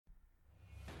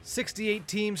68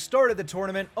 teams started the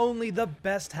tournament, only the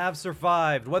best have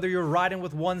survived. Whether you're riding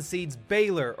with one seeds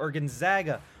Baylor or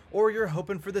Gonzaga, or you're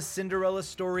hoping for the Cinderella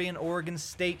story in Oregon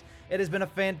State, it has been a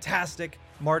fantastic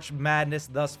March Madness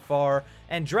thus far,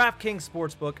 and DraftKings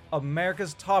Sportsbook,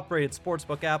 America's top-rated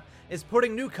sportsbook app, is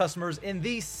putting new customers in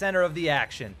the center of the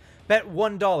action. Bet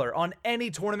 $1 on any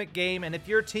tournament game, and if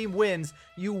your team wins,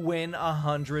 you win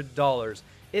 $100.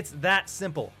 It's that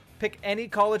simple. Pick any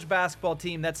college basketball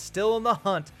team that's still in the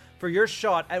hunt for your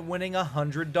shot at winning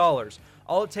 $100.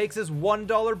 All it takes is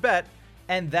 $1 bet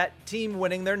and that team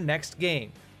winning their next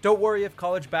game. Don't worry if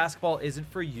college basketball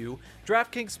isn't for you.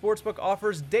 DraftKings Sportsbook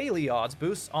offers daily odds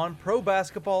boosts on pro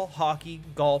basketball, hockey,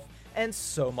 golf, and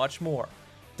so much more.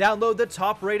 Download the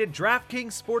top-rated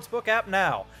DraftKings Sportsbook app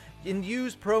now and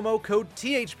use promo code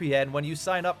THPN when you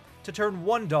sign up to turn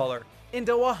 $1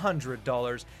 into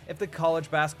 $100 if the college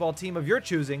basketball team of your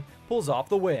choosing pulls off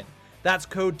the win. That's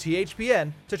code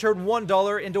THPN to turn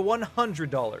 $1 into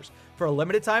 $100 for a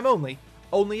limited time only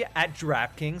at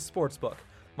DraftKings Sportsbook.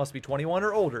 Must be 21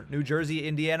 or older. New Jersey,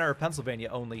 Indiana, or Pennsylvania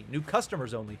only. New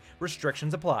customers only.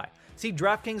 Restrictions apply. See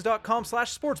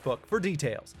DraftKings.com/sportsbook for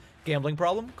details. Gambling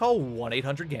problem? Call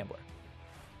 1-800-GAMBLER.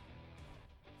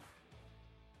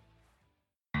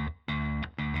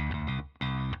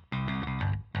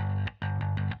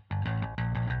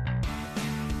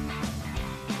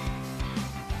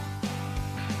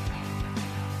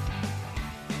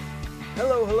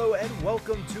 Hello, and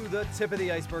welcome to the Tip of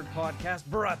the Iceberg podcast,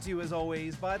 brought to you as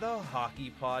always by the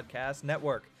Hockey Podcast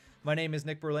Network. My name is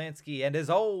Nick Berlansky, and as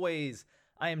always,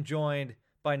 I am joined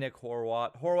by Nick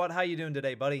Horwat. Horwat, how you doing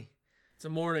today, buddy? It's a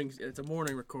morning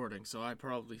recording, so I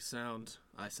sound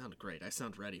great. I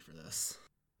sound ready for this.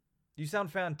 You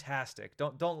sound fantastic.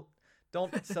 Don't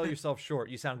sell yourself short.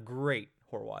 You sound great,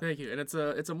 Horwat. Thank you. And it's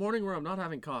a morning where I'm not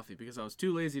having coffee because I was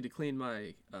too lazy to clean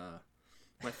my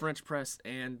my French press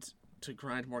and to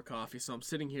grind more coffee, so I'm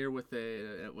sitting here with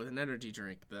an energy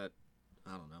drink that,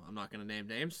 I don't know, I'm not going to name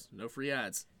names, no free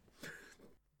ads.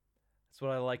 That's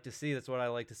what I like to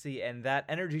see, and that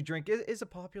energy drink is a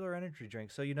popular energy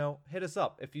drink, so, hit us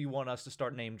up if you want us to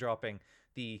start name dropping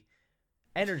the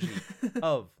energy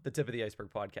of the Tip of the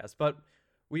Iceberg podcast. But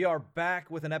we are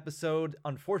back with an episode.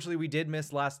 Unfortunately, we did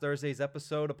miss last Thursday's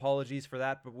episode, apologies for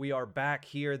that, but we are back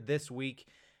here this week.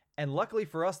 And luckily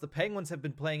for us, the Penguins have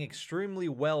been playing extremely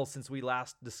well since we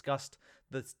last discussed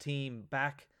this team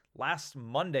back last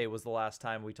Monday was the last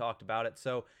time we talked about it.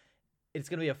 So it's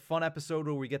going to be a fun episode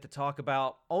where we get to talk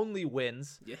about only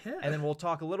wins. Yeah. And then we'll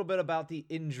talk a little bit about the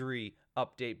injury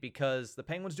update because the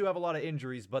Penguins do have a lot of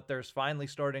injuries, but there's finally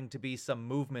starting to be some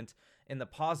movement in the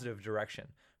positive direction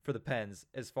for the Pens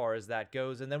as far as that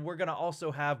goes. And then we're going to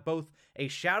also have both a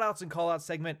shout-outs and call-out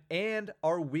segment and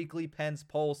our weekly Pens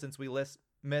poll since we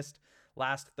missed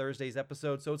last Thursday's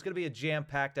episode. So it's going to be a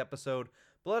jam-packed episode.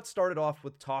 But let's start it off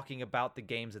with talking about the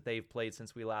games that they've played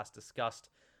since we last discussed.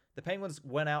 The Penguins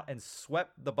went out and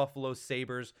swept the Buffalo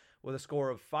Sabres with a score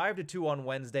of 5-2 on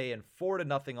Wednesday and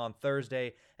 4-0 on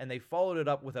Thursday, and they followed it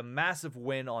up with a massive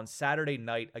win on Saturday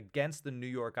night against the New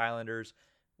York Islanders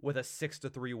with a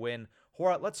 6-3 win.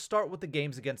 Horat, let's start with the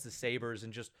games against the Sabres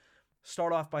and just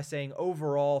start off by saying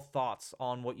overall thoughts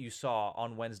on what you saw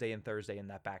on Wednesday and Thursday in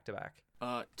that back-to-back.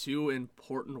 Two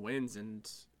important wins,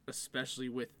 and especially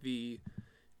with the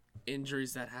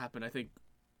injuries that happened. I think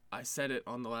I said it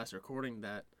on the last recording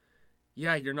that,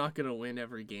 yeah, you're not going to win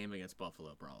every game against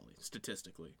Buffalo, probably,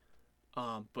 statistically.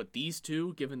 But these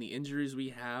two, given the injuries we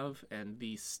have and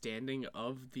the standing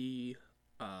of the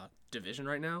division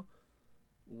right now,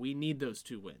 we need those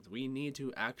two wins. We need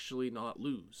to actually not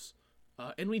lose.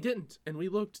 And we didn't. And we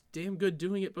looked damn good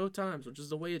doing it both times, which is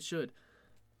the way it should.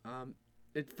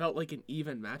 It felt like an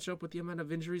even matchup with the amount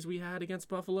of injuries we had against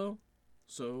Buffalo.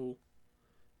 So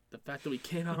the fact that we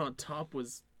came out on top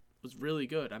was really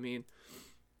good. I mean,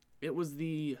 it was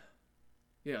the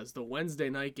Wednesday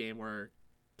night game where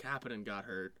Kapanen got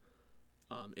hurt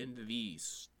in the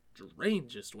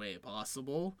strangest way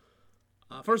possible.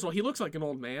 First of all, he looks like an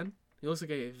old man. He looks like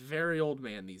a very old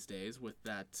man these days with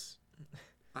that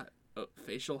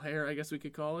facial hair, I guess we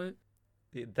could call it.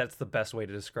 That's the best way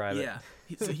to describe it. Yeah.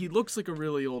 So he looks like a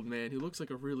really old man. He looks like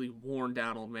a really worn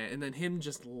down old man. And then him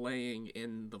just laying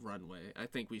in the runway. I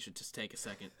think we should just take a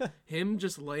second. Him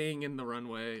just laying in the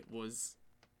runway was...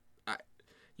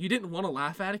 you didn't want to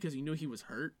laugh at it because you knew he was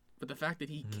hurt. But the fact that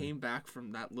he came back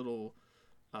from that little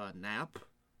nap...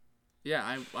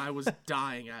 Yeah, I was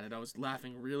dying at it. I was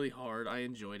laughing really hard. I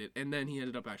enjoyed it. And then he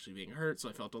ended up actually being hurt, so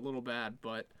I felt a little bad.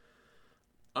 But...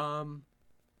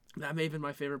 that may have been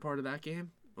my favorite part of that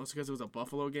game, mostly because it was a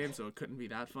Buffalo game, so it couldn't be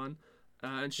that fun.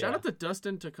 And shout out to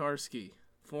Dustin Tokarski,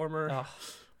 former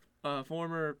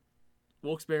Former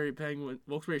Wilkes-Barre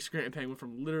Scranton Penguin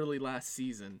from literally last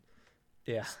season.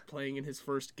 Yeah. Playing in his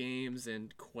first games in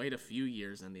quite a few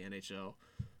years in the NHL.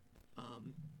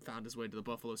 Found his way to the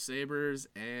Buffalo Sabres,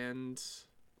 and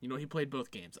he played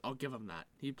both games. I'll give him that.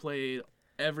 He played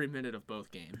every minute of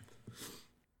both games.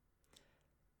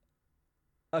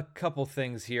 A couple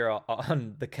things here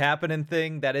on the Kapanen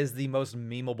thing. That is the most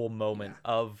memeable moment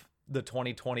of the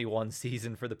 2021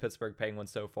 season for the Pittsburgh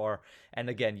Penguins so far. And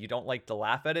again, you don't like to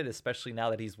laugh at it, especially now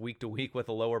that he's week to week with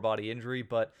a lower body injury.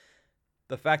 But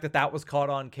the fact that was caught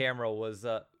on camera was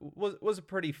a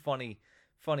pretty funny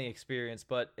experience.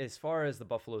 But as far as the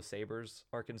Buffalo Sabres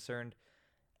are concerned,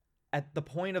 at the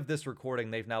point of this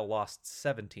recording, they've now lost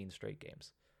 17 straight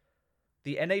games.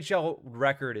 The NHL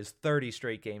record is 30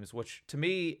 straight games, which to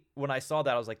me, when I saw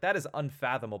that, I was like, that is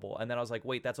unfathomable. And then I was like,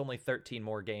 wait, that's only 13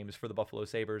 more games for the Buffalo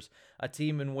Sabres, a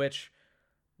team in which,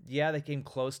 they came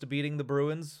close to beating the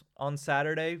Bruins on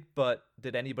Saturday, but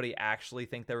did anybody actually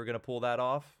think they were going to pull that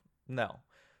off? No.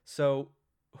 So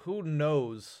who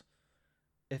knows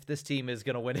if this team is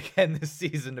going to win again this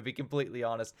season, to be completely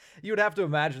honest. You would have to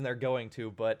imagine they're going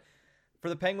to, but for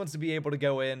the Penguins to be able to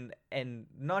go in and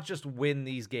not just win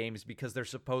these games because they're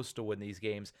supposed to win these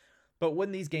games, but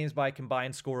win these games by a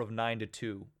combined score of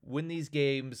 9-2, win these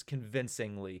games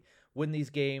convincingly, win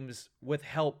these games with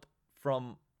help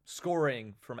from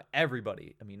scoring from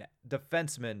everybody. I mean,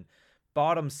 defensemen,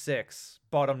 bottom 6,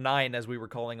 bottom 9, as we were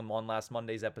calling them on last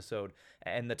Monday's episode,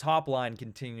 and the top line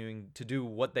continuing to do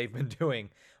what they've been doing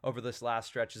over this last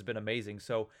stretch has been amazing.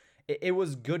 So it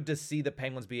was good to see the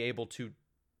Penguins be able to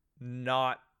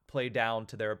not play down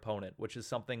to their opponent, which is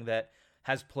something that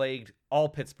has plagued all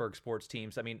Pittsburgh sports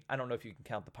teams. I mean, I don't know if you can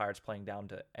count the Pirates playing down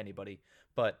to anybody,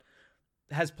 but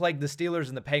has plagued the Steelers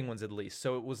and the Penguins at least.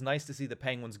 So it was nice to see the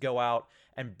Penguins go out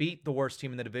and beat the worst team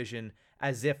in the division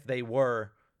as if they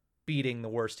were beating the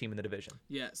worst team in the division.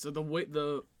 Yeah, so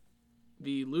the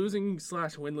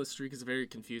losing/winless streak is a very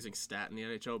confusing stat in the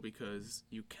NHL because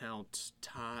you count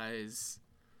ties,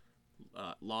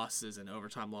 losses and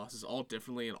overtime losses all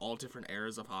differently in all different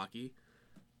eras of hockey.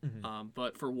 Mm-hmm.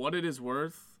 But for what it is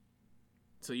worth,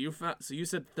 so you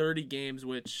said 30 games,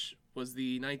 which was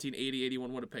the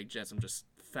 1980-81 Winnipeg Jets. I'm just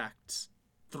facts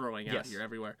throwing out here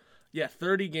everywhere. Yeah,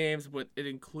 30 games, but it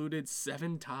included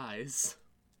 7 ties.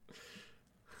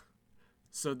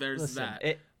 So there's that.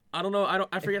 I don't know.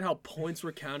 I forget how points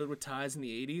were counted with ties in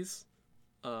the 80s.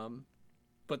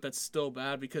 But that's still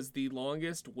bad because the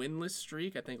longest winless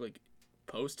streak, I think, like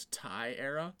post-tie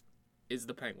era, is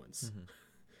the Penguins.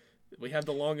 Mm-hmm. We have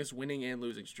the longest winning and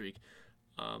losing streak.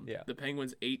 The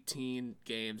Penguins 18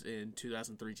 games in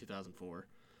 2003-2004.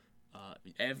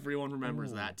 Everyone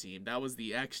remembers that team. That was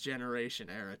the X Generation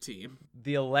era team.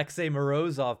 The Alexei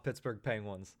Morozov Pittsburgh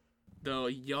Penguins. The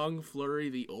young Fleury,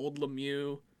 the old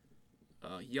Lemieux,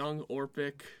 young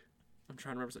Orpik. I'm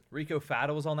trying to remember. Rico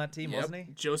Fata was on that team, wasn't he?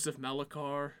 Joseph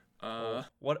Melikar.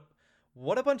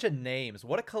 What a bunch of names.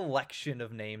 What a collection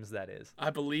of names that is. I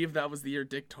believe that was the year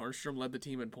Dick Tarnstrom led the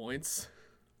team in points.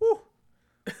 Woo.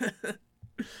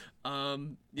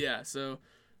 So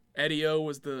Eddie O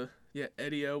was the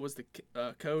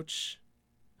coach.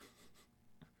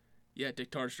 Yeah,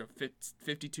 Dick Tarnstrom,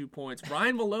 52 points.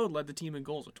 Ryan Malone led the team in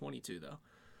goals with 22, though.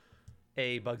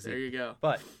 Hey, Bugsy. There you go.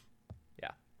 But,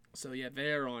 yeah. So, yeah,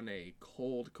 they're on a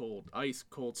ice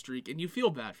cold streak, and you feel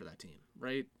bad for that team,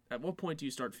 right? At what point do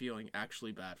you start feeling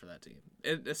actually bad for that team?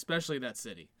 Especially that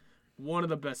city. One of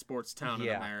the best sports town in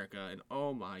America, and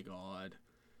oh my God.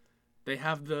 They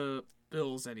have the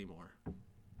Bills anymore.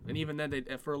 And even then,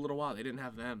 for a little while, they didn't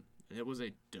have them. It was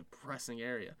a depressing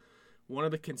area. One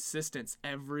of the consistents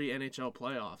every NHL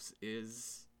playoffs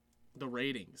is the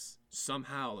ratings.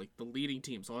 Somehow, like the leading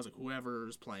team, so I was like,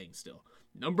 whoever's playing still.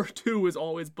 Number 2 is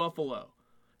always Buffalo.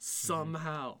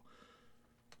 Somehow.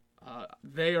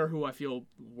 They are who I feel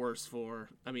worse for.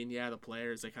 I mean, the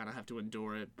players, they kind of have to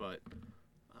endure it, but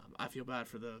I feel bad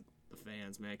for the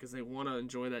fans, man, because they want to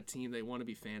enjoy that team. They want to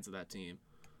be fans of that team.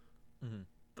 Mm-hmm.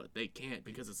 But they can't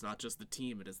because it's not just the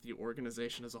team. It is the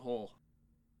organization as a whole.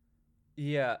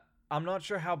 Yeah, I'm not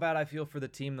sure how bad I feel for the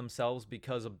team themselves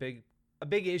because a big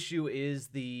issue is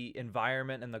the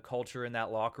environment and the culture in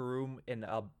that locker room, and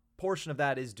a portion of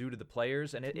that is due to the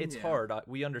players, and it's hard.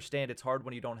 We understand it's hard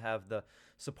when you don't have the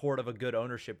support of a good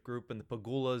ownership group, and the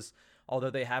Pagulas, although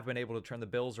they have been able to turn the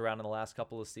Bills around in the last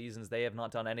couple of seasons, they have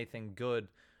not done anything good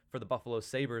for the Buffalo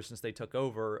Sabres since they took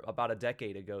over about a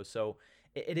decade ago. So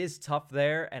it is tough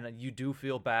there, and you do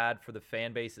feel bad for the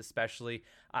fan base especially.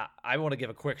 I want to give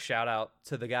a quick shout out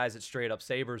to the guys at Straight Up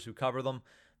Sabres who cover them.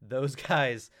 Those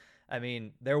guys, I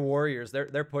mean, they're warriors.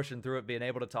 They're pushing through it, being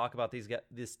able to talk about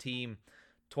this team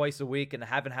twice a week and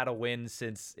haven't had a win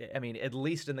since, I mean, at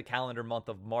least in the calendar month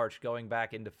of March, going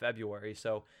back into February.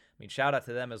 So, I mean, shout out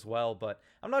to them as well. But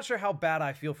I'm not sure how bad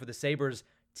I feel for the Sabres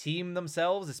team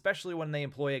themselves, especially when they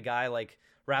employ a guy like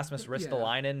Rasmus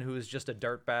Ristolainen, who is just a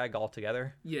dirtbag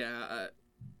altogether. Yeah,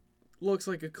 looks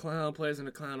like a clown, plays in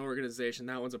a clown organization.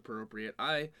 That one's appropriate.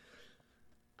 I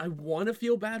want to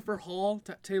feel bad for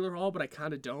Taylor Hall, but I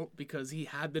kind of don't, because he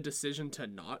had the decision to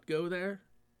not go there,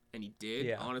 and he did.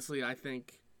 Yeah. Honestly, I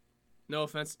think, no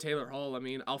offense to Taylor Hall, I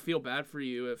mean, I'll feel bad for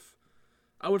you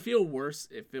I would feel worse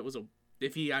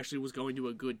if he actually was going to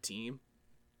a good team.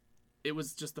 It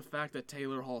was just the fact that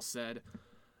Taylor Hall said,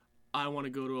 I want to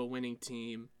go to a winning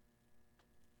team,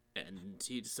 and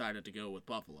he decided to go with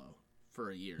Buffalo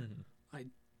for a year. I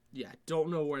don't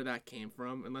know where that came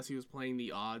from, unless he was playing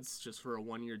the odds just for a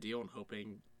 1-year deal and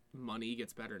hoping money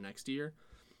gets better next year.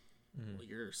 Well,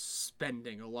 you're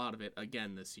spending a lot of it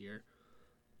again this year.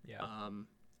 Yeah.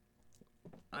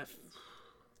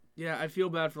 I feel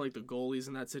bad for like the goalies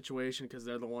in that situation, because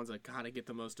they're the ones that kind of get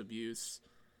the most abuse.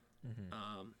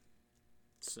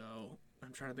 So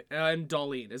I'm trying to think. And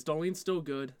Dahlin, is Dahlin still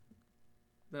good?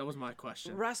 That was my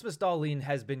question. Rasmus Dahlin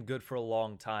has been good for a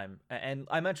long time. And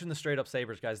I mentioned the Straight Up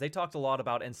Sabres guys. They talked a lot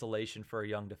about insulation for a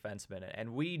young defenseman.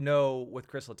 And we know with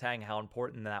Chris Letang how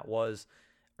important that was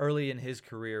early in his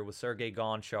career with Sergei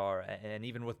Gonchar, and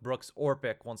even with Brooks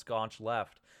Orpik once Gonch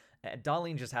left. And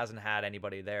Dahlin just hasn't had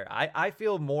anybody there. I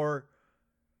feel more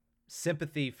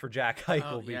sympathy for Jack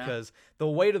Eichel because the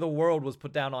weight of the world was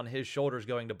put down on his shoulders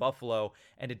going to Buffalo,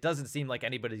 and it doesn't seem like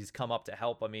anybody's come up to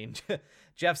help. I mean,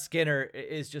 Jeff Skinner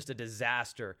is just a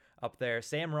disaster up there.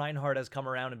 Sam Reinhart has come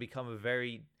around and become a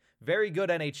very, very good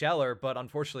NHLer, but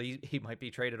unfortunately he might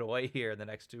be traded away here in the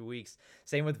next 2 weeks.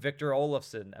 Same with Victor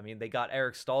Olofsson. I mean, they got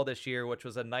Eric Stahl this year, which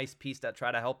was a nice piece that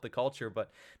tried to help the culture, but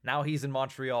now he's in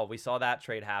Montreal. We saw that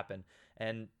trade happen.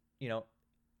 And, you know,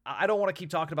 I don't want to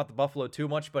keep talking about the Buffalo too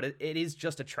much, but it is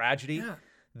just a tragedy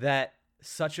that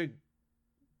such a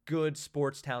good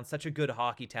sports town, such a good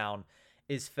hockey town,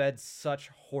 is fed such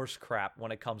horse crap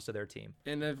when it comes to their team.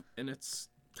 And it's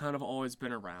kind of always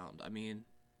been around. I mean,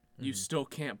 you still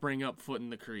can't bring up foot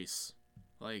in the crease.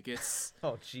 Like, it's...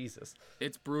 oh, Jesus.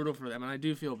 It's brutal for them, and I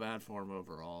do feel bad for them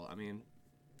overall. I mean,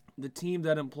 the team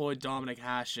that employed Dominic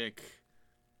Hasek,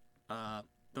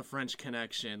 the French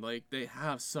Connection, like, they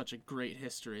have such a great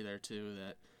history there too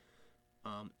that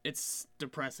it's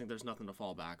depressing. There's nothing to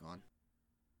fall back on.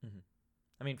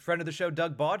 I mean, friend of the show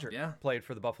Doug Bodger played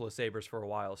for the Buffalo Sabres for a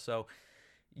while, so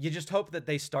you just hope that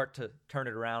they start to turn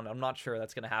it around. I'm not sure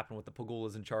that's going to happen with the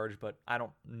Pagulas in charge, but I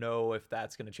don't know if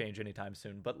that's going to change anytime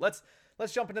soon. But let's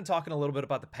jump into talking a little bit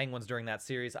about the Penguins during that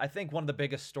series. I think one of the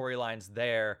biggest storylines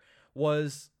there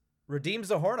was Redeem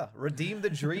Zohorna, redeem the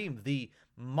dream. The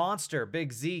monster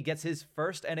Big Z gets his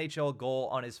first NHL goal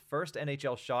on his first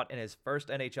NHL shot in his first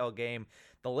NHL game.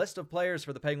 The list of players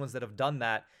for the Penguins that have done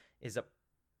that is a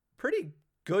pretty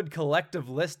good collective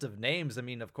list of names. I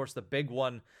mean, of course, the big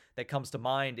one that comes to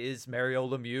mind is Mario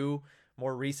Lemieux.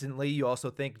 More recently, you also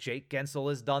think Jake Gensel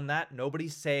has done that.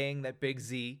 Nobody's saying that Big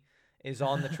Z is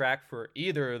on the track for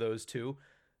either of those two,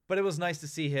 but it was nice to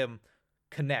see him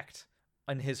connect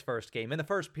in his first game, in the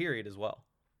first period as well.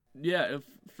 Yeah, it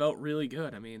felt really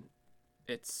good. I mean,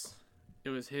 it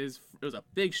was a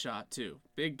big shot too.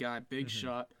 Big guy, big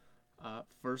shot.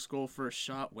 First goal, first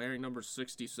shot, wearing number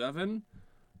 67.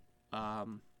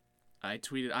 I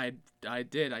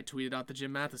tweeted out the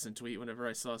Jim Matheson tweet whenever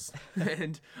I saw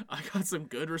and I got some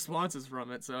good responses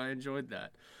from it, so I enjoyed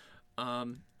that.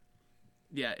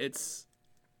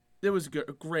 It was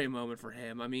a great moment for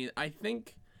him. I mean, I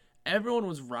think everyone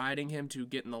was riding him to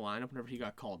get in the lineup whenever he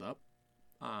got called up.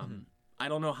 I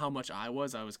don't know how much I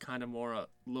was kind of more a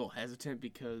little hesitant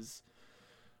because,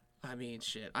 I mean,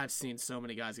 shit, I've seen so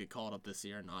many guys get called up this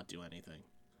year and not do anything,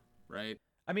 right?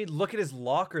 I mean, look at his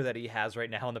locker that he has right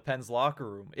now in the Pens locker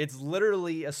room. It's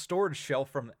literally a storage shelf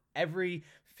from every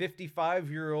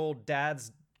 55-year-old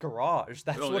dad's garage.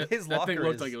 That's what his locker is. That thing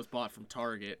looked like it was bought from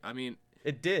Target. I mean,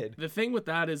 it did. The thing with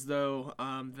that is, though,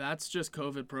 that's just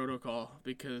COVID protocol,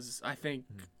 because I think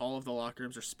all of the locker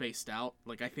rooms are spaced out.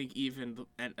 Like, I think even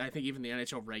the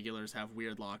NHL regulars have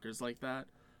weird lockers like that.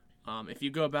 If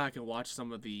you go back and watch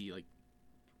some of the like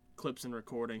clips and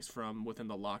recordings from within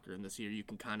the locker room this year, you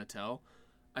can kind of tell.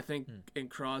 I think in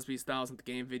Crosby's 1,000th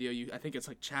game video, I think it's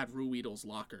like Chad Ruhwedel's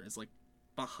locker is like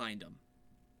behind him,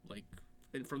 like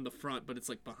and from the front, but it's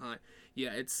like behind.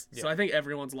 So I think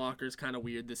everyone's locker is kind of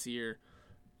weird this year.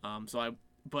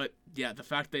 But the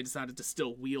fact they decided to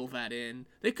still wheel that in,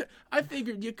 I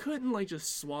figured you couldn't like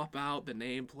just swap out the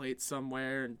nameplate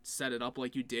somewhere and set it up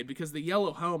like you did, because the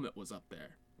yellow helmet was up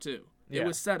there too. It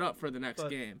was set up for the next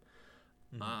game.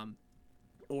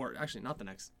 Or actually not the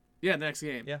next. Yeah, the next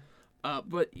game. Yeah.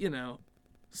 But,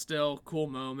 still cool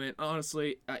moment.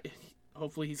 Honestly,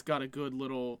 hopefully he's got a good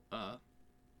little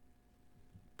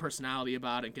personality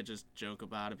about it and can just joke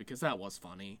about it, because that was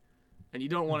funny. And you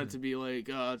don't want it to be like,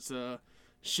 oh, it's a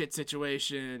shit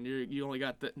situation. You only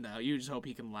got the... No, you just hope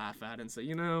he can laugh at it and say,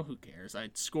 who cares? I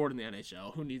scored in the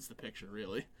NHL. Who needs the picture,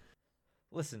 really?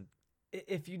 Listen,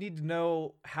 if you need to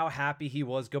know how happy he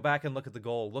was, go back and look at the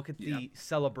goal. Look at the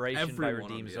celebration by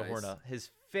Radim Zohorna. His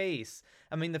face.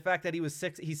 I mean, the fact that he's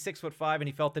 6'5" and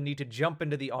he felt the need to jump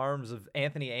into the arms of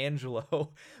Anthony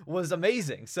Angelo was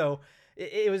amazing. So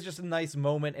it was just a nice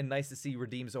moment, and nice to see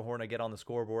Radim Zohorna get on the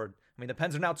scoreboard. I mean, the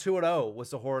Pens are now 2-0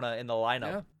 with Zohorna in the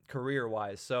lineup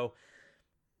career-wise. So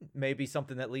maybe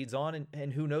something that leads on,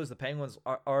 and who knows, the Penguins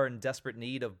are in desperate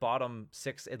need of bottom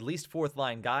six, at least fourth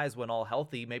line guys when all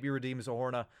healthy. Maybe Radim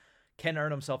Zohorna can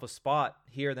earn himself a spot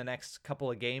here in the next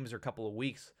couple of games or couple of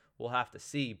weeks. We'll have to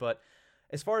see. But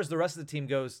as far as the rest of the team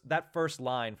goes, that first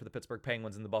line for the Pittsburgh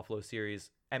Penguins in the Buffalo series,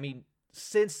 I mean,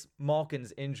 since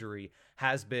Malkin's injury,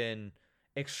 has been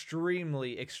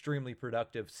extremely, extremely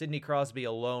productive. Sidney Crosby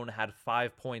alone had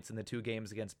 5 points in the 2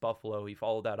 games against Buffalo. He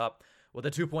followed that up with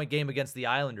a 2-point game against the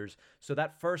Islanders. So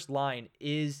that first line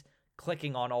is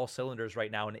clicking on all cylinders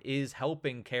right now and is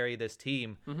helping carry this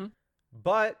team.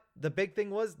 But the big thing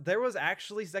was there was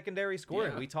actually secondary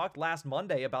scoring. We talked last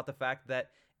Monday about the fact that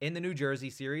in the New Jersey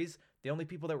series, the only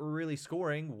people that were really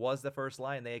scoring was the first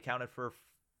line. They accounted for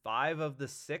 5 of the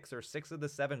 6 or 6 of the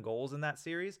 7 goals in that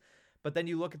series. But then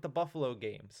you look at the Buffalo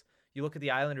games, you look at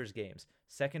the Islanders games,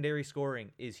 secondary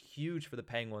scoring is huge for the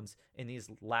Penguins in these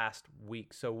last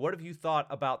weeks. So what have you thought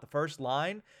about the first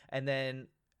line? And then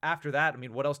after that, I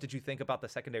mean, what else did you think about the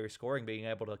secondary scoring being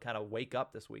able to kind of wake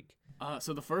up this week?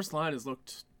 So the first line has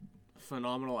looked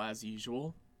phenomenal as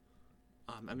usual.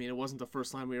 I mean, it wasn't the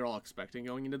first line we were all expecting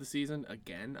going into the season.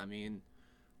 Again, I mean,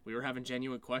 we were having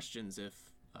genuine questions if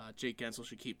Jake Guentzel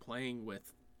should keep playing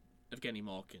with Evgeny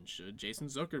Malkin. Should Jason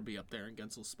Zucker be up there in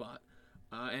Guentzel's spot?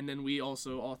 And then we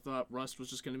also all thought Rust was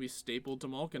just going to be stapled to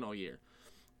Malkin all year.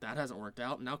 That hasn't worked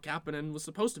out. Now Kapanen was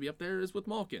supposed to be up there is with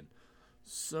Malkin.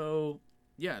 So,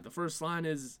 yeah, the first line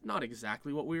is not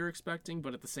exactly what we were expecting,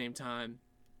 but at the same time,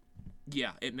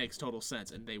 yeah, it makes total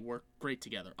sense. And they work great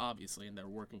together, obviously, and they're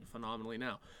working phenomenally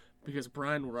now. Because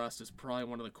Brian Rust is probably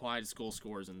one of the quietest goal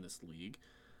scorers in this league.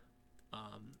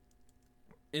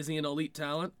 Is he an elite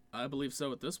talent? I believe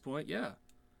so at this point, yeah.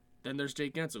 Then there's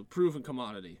Jake Guentzel, proven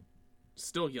commodity.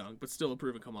 Still young, but still a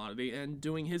proven commodity, and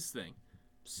doing his thing.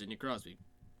 Sidney Crosby,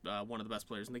 one of the best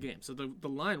players in the game. So the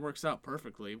line works out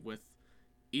perfectly with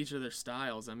each of their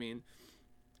styles. I mean,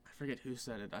 I forget who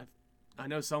said it. I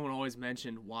know someone always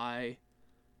mentioned why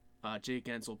Jake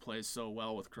Guentzel plays so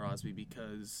well with Crosby,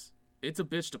 because it's a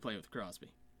bitch to play with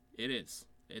Crosby. It is.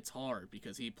 It's hard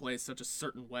because he plays such a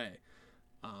certain way.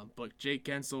 But Jake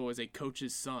Guentzel is a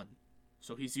coach's son,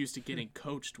 so he's used to getting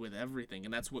coached with everything,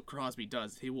 and that's what Crosby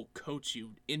does. He will coach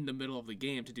you in the middle of the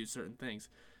game to do certain things,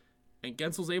 and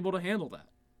Gentzel's able to handle that.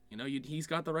 He's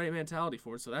got the right mentality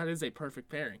for it, so that is a perfect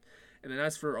pairing. And then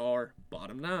as for our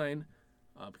bottom 9,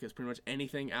 because pretty much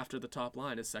anything after the top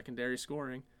line is secondary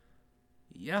scoring,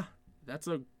 yeah,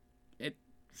 it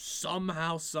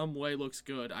somehow, some way looks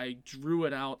good. I drew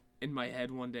it out in my head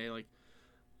one day,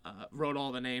 wrote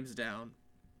all the names down.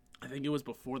 I think it was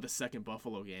before the second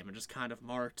Buffalo game, and just kind of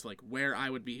marked where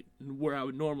I would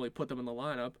normally put them in the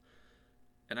lineup.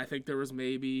 And I think there was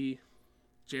maybe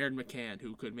Jared McCann,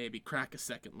 who could maybe crack a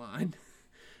second line.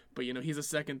 But he's a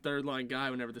second, third line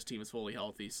guy whenever this team is fully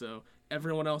healthy. So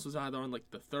everyone else was either on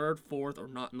the third, fourth, or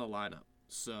not in the lineup.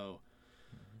 So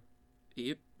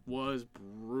it was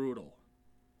brutal.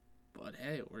 But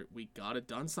hey, we got it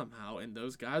done somehow, and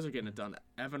those guys are getting it done.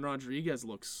 Evan Rodriguez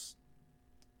looks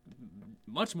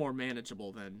much more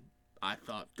manageable than I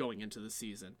thought going into the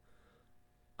season.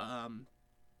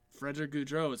 Frederick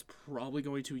Gaudreau is probably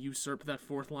going to usurp that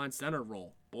fourth line center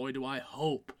role. Boy, do I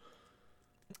hope.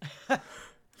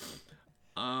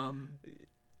 And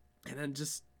then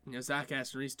just Zach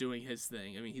Aston Reese doing his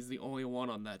thing. I mean, he's the only one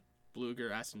on that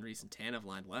Blueger, Aston Reese, and Tanev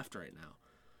line left right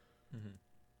now.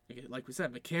 Like we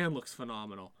said, McCann looks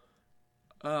phenomenal.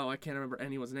 Oh, I can't remember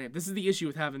anyone's name. This is the issue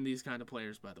with having these kind of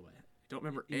players, by the way. I don't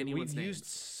remember anyone's name. We've used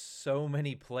so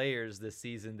many players this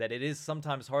season that it is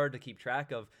sometimes hard to keep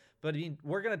track of. But I mean,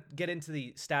 we're going to get into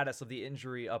the status of the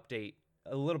injury update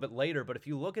a little bit later. But if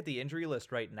you look at the injury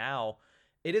list right now,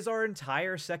 it is our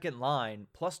entire second line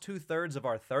plus 2/3 of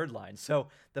our third line. So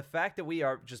the fact that we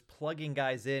are just plugging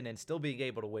guys in and still being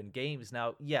able to win games.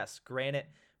 Now, yes, granted,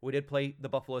 we did play the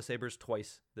Buffalo Sabres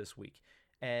twice this week.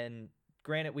 And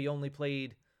Granted, we only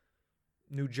played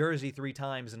New Jersey 3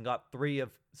 times and got 3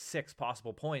 of 6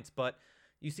 possible points, but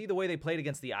you see the way they played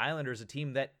against the Islanders, a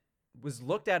team that was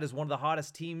looked at as one of the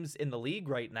hottest teams in the league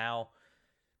right now.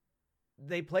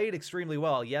 They played extremely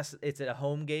well. Yes, it's a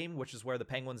home game, which is where the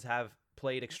Penguins have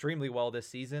played extremely well this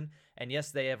season. And yes,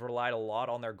 they have relied a lot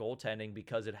on their goaltending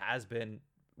because it has been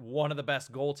one of the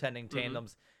best goaltending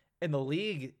tandems in the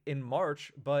league in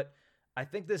March. But I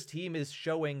think this team is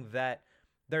showing that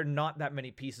they're not that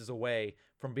many pieces away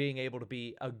from being able to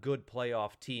be a good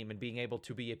playoff team and being able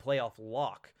to be a playoff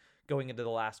lock going into the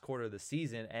last quarter of the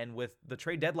season. And with the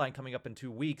trade deadline coming up in 2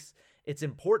 weeks, it's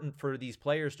important for these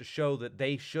players to show that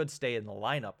they should stay in the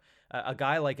lineup. A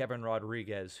guy like Evan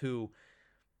Rodriguez,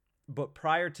 but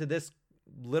prior to this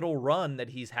little run that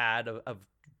he's had of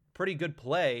pretty good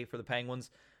play for the Penguins,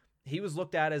 he was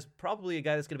looked at as probably a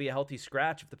guy that's going to be a healthy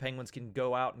scratch if the Penguins can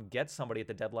go out and get somebody at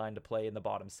the deadline to play in the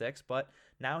bottom 6. But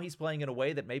now he's playing in a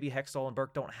way that maybe Hextall and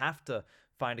Burke don't have to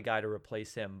find a guy to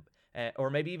replace him. Or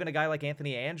maybe even a guy like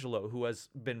Anthony Angelo, who has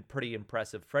been pretty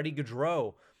impressive. Freddie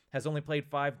Gaudreau has only played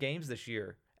 5 games this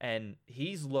year, and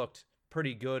he's looked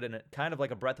pretty good and kind of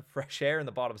like a breath of fresh air in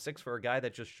the bottom 6 for a guy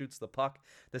that just shoots the puck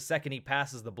the second he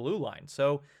passes the blue line.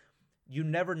 So you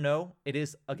never know. It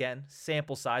is, again,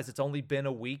 sample size. It's only been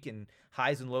a week, and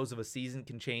highs and lows of a season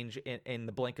can change in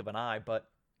the blink of an eye. But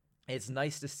it's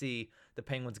nice to see the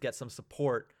Penguins get some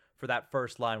support for that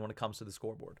first line when it comes to the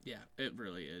scoreboard. Yeah, it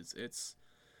really is.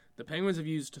 The Penguins have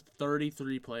used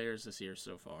 33 players this year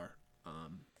so far.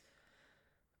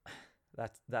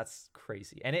 That's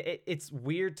crazy. And it's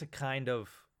weird to kind of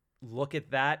look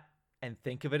at that and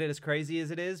think of it as crazy as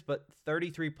it is, but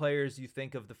 33 players, you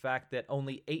think of the fact that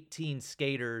only 18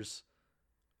 skaters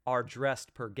are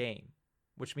dressed per game,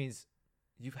 which means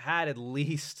you've had at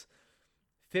least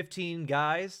 15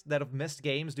 guys that have missed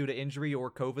games due to injury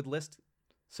or COVID list.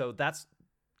 So that's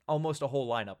almost a whole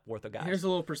lineup worth of guys. Here's a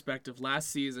little perspective. Last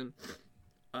season,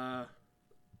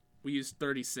 we used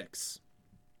 36.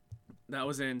 That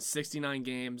was in 69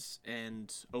 games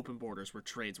and open borders where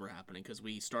trades were happening because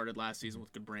we started last season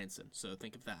with Goodbranson. So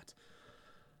think of that.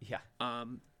 Yeah.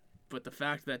 But the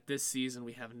fact that this season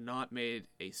we have not made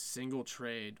a single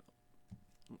trade,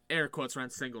 air quotes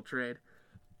around single trade,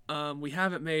 we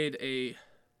haven't made a...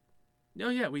 No,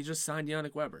 yeah, we just signed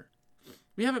Yannick Weber.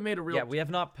 We haven't made a real... Yeah, we have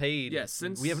not paid... Yeah,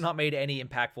 since... We have not made any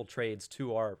impactful trades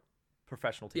to our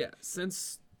professional team. Yeah,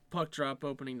 since puck drop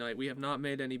opening night, we have not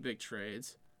made any big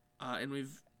trades. And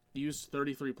we've used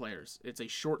 33 players. It's a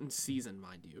shortened season,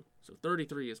 mind you. So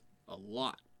 33 is a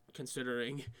lot,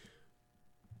 considering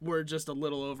we're just a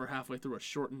little over halfway through a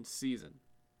shortened season.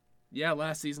 Yeah,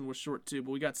 last season was short too, but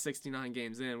we got 69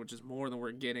 games in, which is more than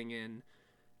we're getting in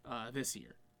this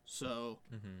year. So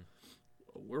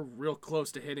we're real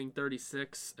close to hitting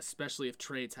 36, especially if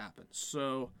trades happen.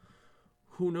 So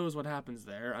who knows what happens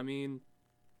there? I mean,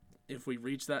 if we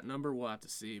reach that number, we'll have to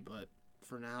see, but...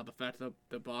 For now, the fact that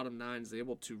the bottom 9 is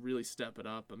able to really step it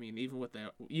up. I mean, even with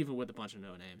a bunch of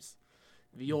no names,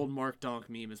 the old Mark Donk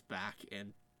meme is back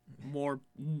and more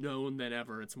known than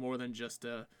ever. It's more than just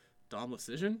a Dom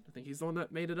Lucian. I think he's the one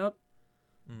that made it up.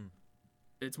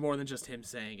 It's more than just him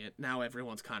saying it. Now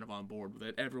everyone's kind of on board with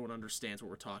it. Everyone understands what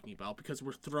we're talking about because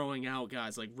we're throwing out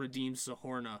guys like Radim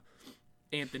Sahorna,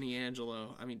 Anthony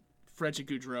Angelo. I mean, Frederic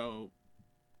Gaudreau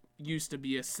used to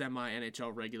be a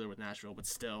semi-NHL regular with Nashville, but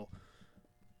still...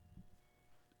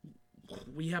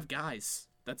 We have guys.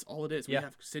 That's all it is. We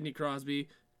have Sidney Crosby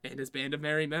and his band of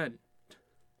merry men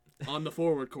on the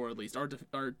forward core, at least.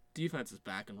 Our defense is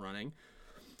back and running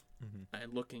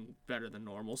and looking better than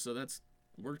normal. So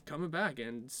we're coming back.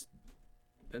 And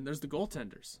then there's the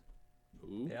goaltenders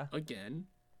who, again,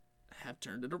 have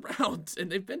turned it around.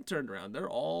 And they've been turned around. They're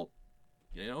all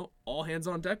hands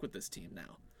on deck with this team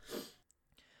now.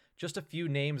 Just a few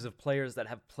names of players that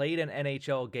have played an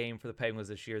NHL game for the Penguins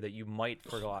this year that you might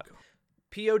forgot.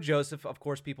 P.O. Joseph, of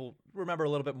course, people remember a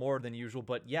little bit more than usual,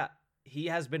 but yeah, he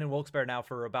has been in Wilkes-Barre now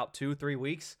for about 2-3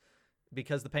 weeks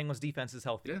because the Penguins' defense is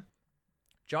healthy. Yeah.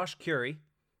 Josh Curie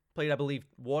played, I believe,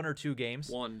 1 or 2 games.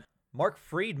 1. Mark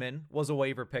Friedman was a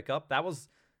waiver pickup. That was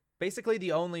basically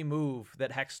the only move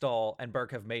that Hextall and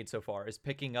Burke have made so far, is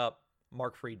picking up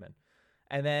Mark Friedman.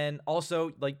 And then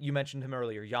also, like you mentioned him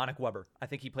earlier, Yannick Weber. I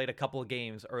think he played a couple of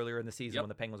games earlier in the season when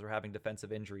the Penguins were having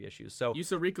defensive injury issues. So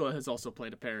Juuso Riikola has also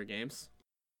played a pair of games.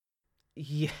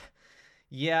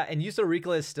 Yeah, and Juuso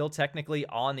Riikola is still technically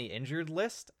on the injured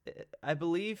list, I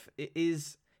believe.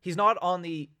 He's not on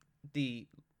the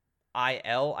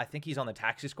IL. I think he's on the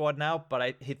taxi squad now, but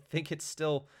I think it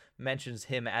still mentions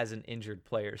him as an injured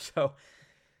player. So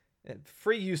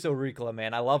free Juuso Riikola,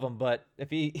 man. I love him, but if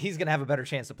he's going to have a better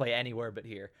chance to play anywhere but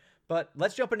here. But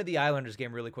let's jump into the Islanders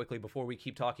game really quickly before we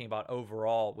keep talking about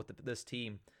overall with this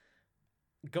team.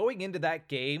 Going into that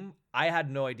game, I had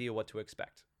no idea what to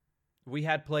expect. We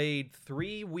had played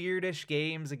 3 weirdish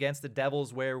games against the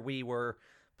Devils where we were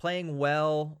playing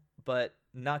well, but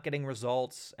not getting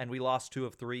results, and we lost 2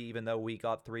 of 3, even though we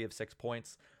got 3 of 6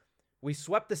 points. We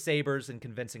swept the Sabres in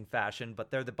convincing fashion,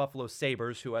 but they're the Buffalo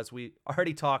Sabres, who, as we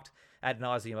already talked ad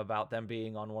nauseum about them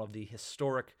being on one of the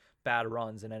historic bad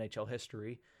runs in NHL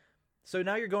history. So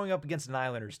now you're going up against an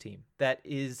Islanders team that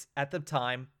is, at the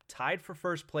time, tied for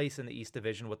first place in the East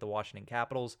Division with the Washington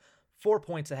Capitals, 4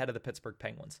 points ahead of the Pittsburgh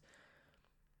Penguins.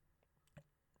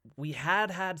 We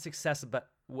had success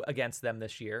against them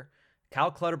this year.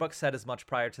 Cal Clutterbuck said as much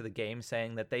prior to the game,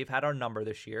 saying that they've had our number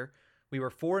this year. We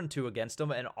were 4-2 against them,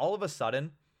 and all of a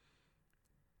sudden,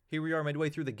 here we are midway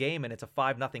through the game, and it's a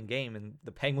 5-0 game, and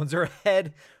the Penguins are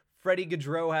ahead. Freddie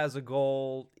Gaudreau has a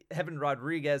goal. Evan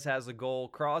Rodriguez has a goal.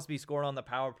 Crosby scored on the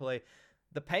power play.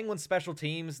 The Penguins' special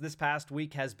teams this past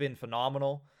week has been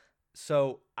phenomenal.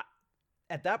 So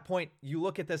at that point, you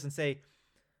look at this and say,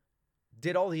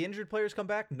 did all the injured players come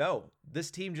back? No.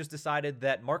 This team just decided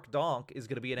that Mark Donk is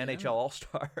going to be an NHL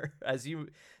All-Star.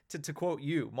 To quote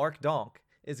you, Mark Donk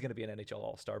is going to be an NHL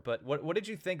All-Star. But what did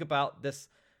you think about this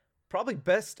probably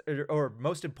best or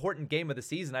most important game of the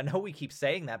season? I know we keep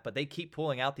saying that, but they keep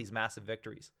pulling out these massive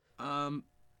victories.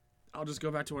 I'll just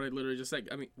go back to what I literally just said.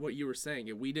 I mean, what you were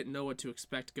saying. We didn't know what to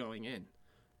expect going in.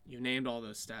 You named all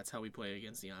those stats, how we play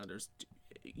against the Islanders.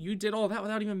 You did all that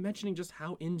without even mentioning just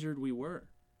how injured we were.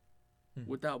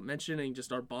 Without mentioning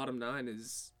just our bottom 9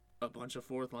 is a bunch of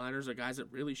fourth liners or guys that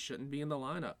really shouldn't be in the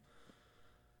lineup.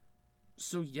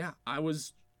 So yeah, I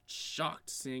was shocked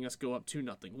seeing us go up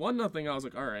 2-0. 1-0, I was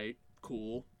like, all right,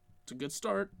 cool. It's a good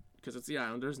start because it's the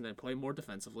Islanders and they play more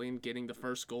defensively, and getting the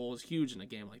first goal is huge in a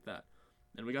game like that.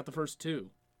 Then we got the first 2.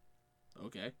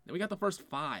 Okay. Then we got the first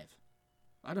 5.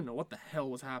 I don't know what the hell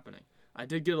was happening. I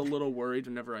did get a little worried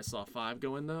whenever I saw 5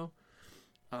 go in, though.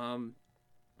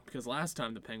 Because last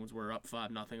time the Penguins were up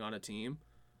 5-0 on a team,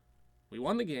 we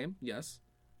won the game, yes,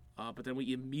 but then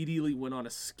we immediately went on a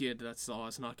skid that saw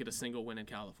us not get a single win in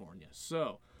California.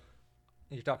 So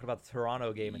you're talking about the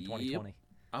Toronto game in 2020. Yep.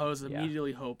 I was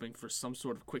immediately hoping for some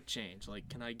sort of quick change. Like,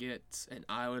 can I get an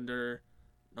Islander,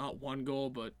 not 1 goal,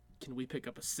 but can we pick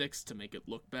up a 6 to make it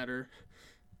look better?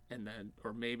 And then,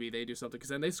 or maybe they do something, because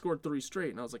then they scored 3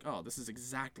 straight, and I was like, oh, this is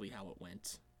exactly how it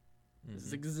went. This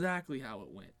is exactly how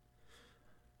it went.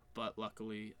 But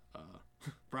luckily,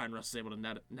 Brian Russ is able to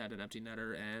net an empty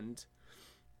netter, and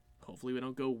hopefully we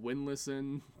don't go winless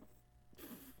in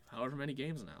however many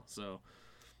games now. So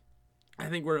I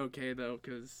think we're okay, though,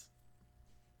 because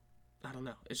I don't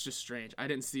know. It's just strange. I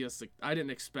didn't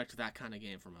expect that kind of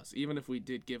game from us. Even if we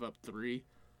did give up 3,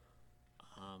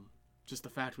 just the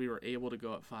fact we were able to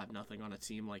go up 5-0 on a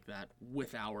team like that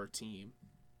with our team,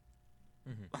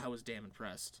 I was damn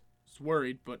impressed. I was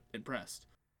worried, but impressed.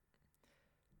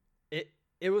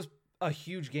 It was a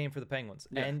huge game for the Penguins.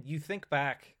 Yeah. And you think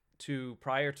back to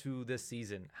prior to this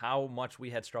season, how much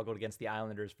we had struggled against the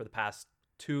Islanders for the past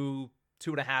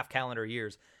 2.5 calendar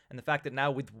years. And the fact that now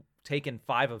we've taken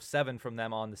 5 of 7 from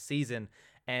them on the season,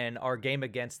 and our game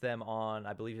against them on,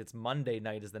 I believe it's Monday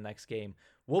night is the next game,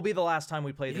 will be the last time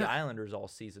we play the Islanders all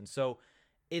season. So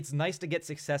it's nice to get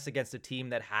success against a team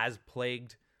that has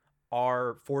plagued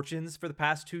our fortunes for the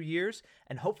past 2 years,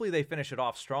 and hopefully they finish it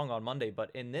off strong on Monday.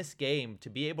 But in this game, to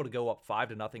be able to go up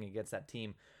 5-0 against that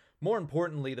team, more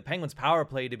importantly, the Penguins' power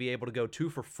play to be able to go 2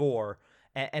 for 4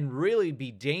 and really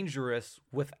be dangerous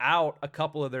without a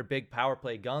couple of their big power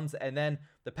play guns, and then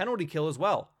the penalty kill as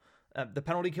well. The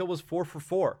penalty kill was 4 for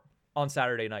 4 on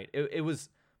Saturday night. It was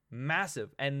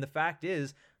massive, and the fact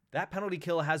is that penalty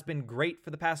kill has been great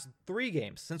for the past 3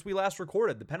 games since we last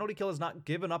recorded. The penalty kill has not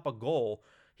given up a goal.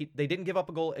 They didn't give up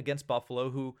a goal against Buffalo,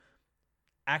 who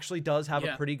actually does have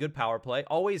a pretty good power play.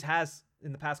 Always has,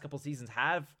 in the past couple seasons,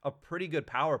 have a pretty good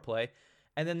power play.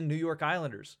 And then the New York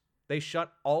Islanders, they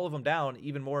shut all of them down.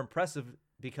 Even more impressive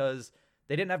because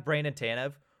they didn't have Brandon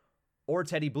Tanev or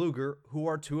Teddy Bluger, who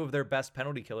are 2 of their best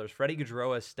penalty killers. Freddie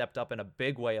Gaudreau has stepped up in a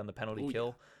big way on the penalty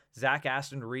kill. Zach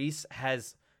Aston Reese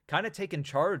has kind of taken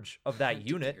charge of that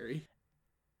unit.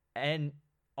 And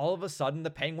all of a sudden, the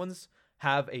Penguins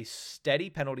have a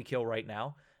steady penalty kill right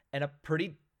now and a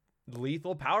pretty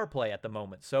lethal power play at the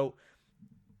moment. So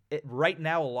right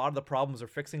now, a lot of the problems are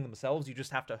fixing themselves. You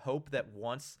just have to hope that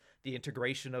once the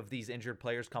integration of these injured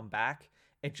players come back,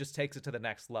 it just takes it to the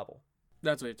next level.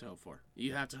 That's what you have to hope for.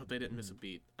 You have to hope they didn't miss a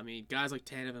beat. I mean, guys like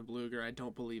Tanev and Bluger, I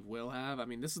don't believe will have. I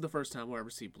mean, this is the first time we'll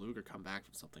ever see Bluger come back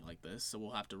from something like this, so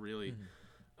we'll have to really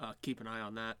keep an eye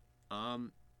on that.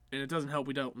 and it doesn't help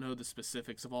we don't know the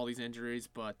specifics of all these injuries,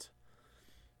 but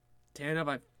Tanev,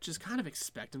 I just kind of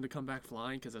expect him to come back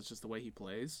flying because that's just the way he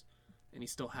plays. And he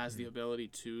still has the ability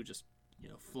to just,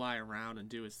 fly around and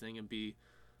do his thing and be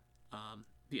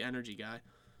the energy guy.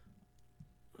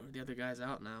 The other guy's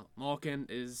out now. Malkin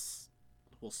is,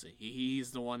 we'll see.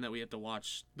 He's the one that we have to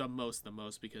watch the most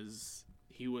because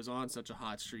he was on such a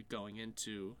hot streak going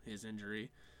into his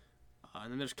injury.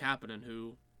 And then there's Kapanen,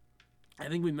 who I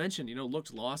think we mentioned,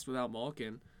 looked lost without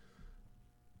Malkin.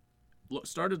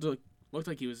 Started to look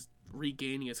like he was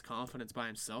regaining his confidence by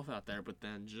himself out there, but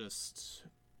then just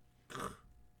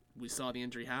we saw the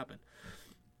injury happen.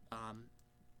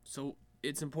 So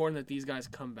it's important that these guys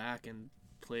come back and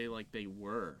play like they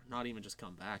were, not even just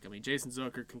come back. I mean, Jason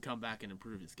Zucker can come back and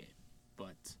improve his game,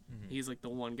 but he's like the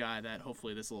one guy that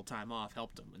hopefully this little time off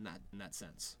helped him in that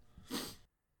sense.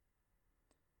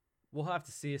 We'll have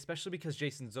to see, especially because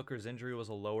Jason Zucker's injury was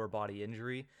a lower body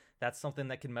injury. That's something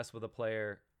that can mess with a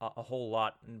player a whole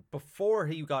lot. And before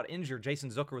he got injured, Jason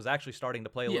Zucker was actually starting to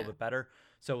play a little bit better.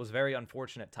 So it was very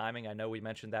unfortunate timing. I know we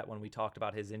mentioned that when we talked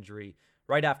about his injury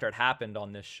right after it happened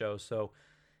on this show. So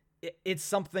it's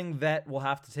something that we'll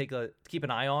have to keep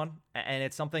an eye on. And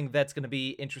it's something that's going to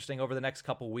be interesting over the next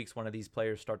couple of weeks when these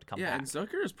players start to come back. Yeah, and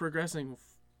Zucker is progressing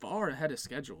far ahead of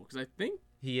schedule because I think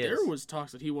there was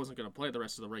talks that he wasn't going to play the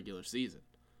rest of the regular season.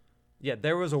 Yeah,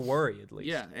 there was a worry at least.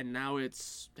 Yeah, and now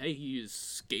it's, hey, he is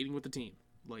skating with the team.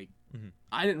 Like,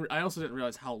 I also didn't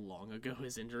realize how long ago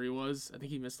his injury was. I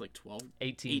think he missed like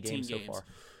 18 games so far.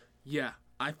 Yeah,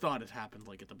 I thought it happened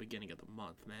like at the beginning of the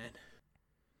month, man.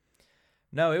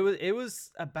 No, it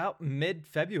was about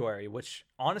mid-February, which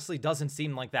honestly doesn't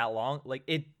seem like that long. Like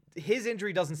his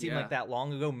injury doesn't seem like that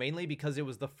long ago, mainly because it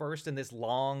was the first in this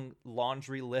long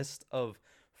laundry list of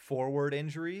forward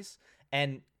injuries.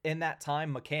 And in that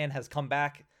time, McCann has come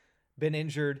back, been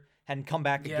injured, and come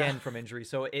back again from injury.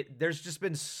 So there's just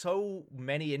been so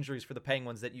many injuries for the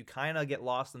Penguins that you kind of get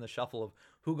lost in the shuffle of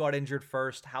who got injured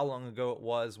first, how long ago it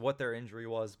was, what their injury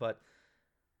was. But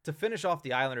to finish off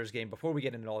the Islanders game, before we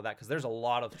get into all of that, because there's a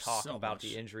lot of talk about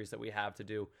the injuries that we have to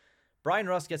do. Bryan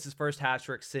Rust gets his first hat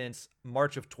trick since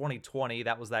March of 2020.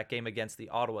 That was that game against the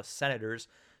Ottawa Senators.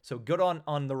 So good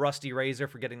on the Rusty Razor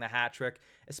for getting the hat trick,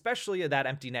 especially that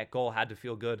empty net goal had to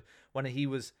feel good when he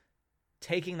was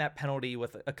taking that penalty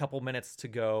with a couple minutes to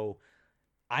go.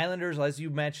 Islanders, as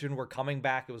you mentioned, were coming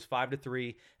back. It was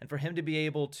 5-3. And for him to be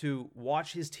able to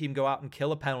watch his team go out and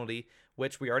kill a penalty,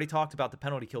 which we already talked about the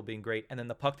penalty kill being great, and then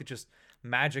the puck to just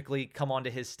magically come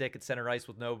onto his stick at center ice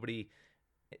with nobody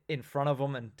in front of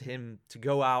him, and him to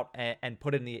go out and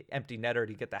put in the empty netter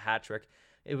to get the hat trick.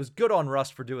 It was good on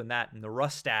Rust for doing that, and the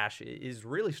Rust stash is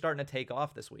really starting to take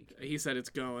off this week. He said it's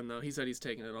going, though. He said he's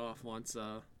taking it off once...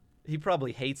 he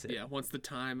probably hates it. Yeah, once the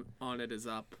time on it is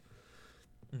up,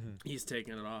 he's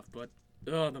taking it off. But,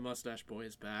 the mustache boy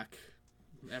is back.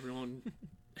 Everyone...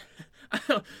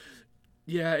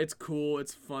 Yeah, it's cool.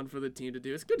 It's fun for the team to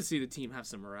do. It's good to see the team have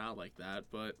some morale like that,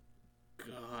 but...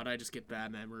 God, I just get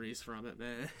bad memories from it,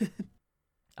 man.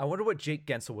 I wonder what Jake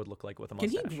Gensel would look like with a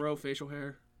mustache. Can he grow facial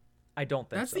hair? I don't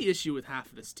think That's so. the issue with half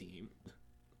of this team.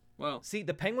 Well, see,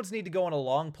 the Penguins need to go on a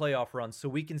long playoff run so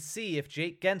we can see if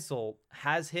Jake Gensel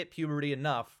has hit puberty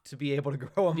enough to be able to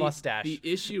grow a mustache. The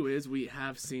issue is we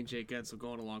have seen Jake Gensel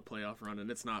go on a long playoff run, and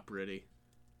it's not pretty.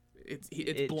 It's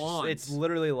blonde. It's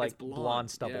literally like blonde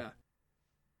stubble. Yeah.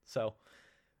 So,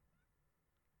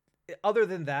 other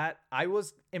than that, I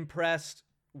was impressed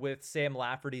with Sam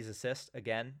Lafferty's assist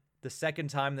again. The second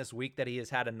time this week that he has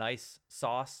had a nice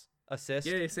sauce assist.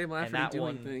 Yeah, Sam Lafferty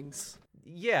doing things.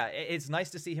 Yeah, it's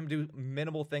nice to see him do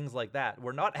minimal things like that.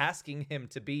 We're not asking him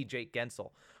to be Jake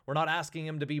Gensel. We're not asking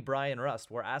him to be Bryan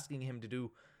Rust. We're asking him to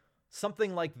do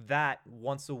something like that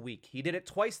once a week. He did it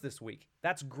twice this week.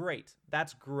 That's great.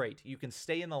 That's great. You can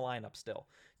stay in the lineup still.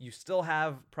 You still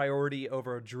have priority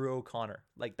over Drew O'Connor.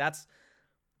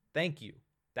 Thank you.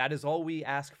 That is all we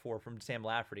ask for from Sam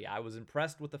Lafferty. I was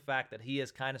impressed with the fact that he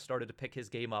has kind of started to pick his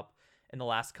game up in the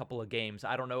last couple of games.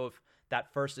 I don't know if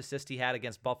that first assist he had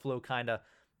against Buffalo kind of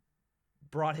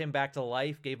brought him back to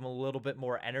life, gave him a little bit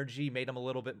more energy, made him a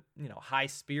little bit,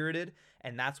 high-spirited,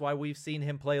 and that's why we've seen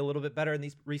him play a little bit better in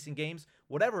these recent games.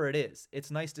 Whatever it is, it's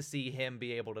nice to see him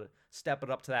be able to step it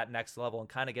up to that next level and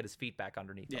kind of get his feet back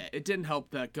underneath him. Yeah, it didn't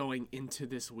help that going into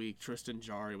this week, Tristan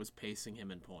Jarry was pacing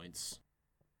him in points.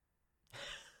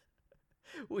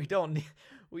 We don't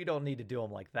need to do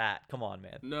him like that. Come on,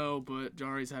 man. No, but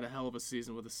Jarry's had a hell of a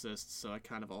season with assists, so I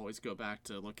kind of always go back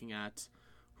to looking at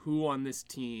who on this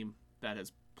team that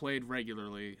has played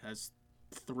regularly has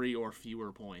 3 or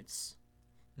fewer points.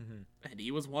 And he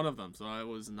was one of them, so I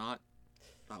was not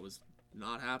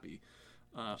happy.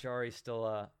 Jari's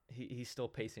still he's still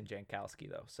pacing Jankowski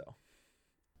though, so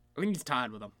I think he's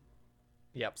tied with him.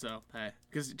 yep. So hey,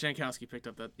 because Jankowski picked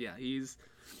up that. Yeah,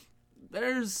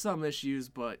 there's some issues,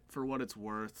 but for what it's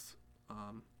worth,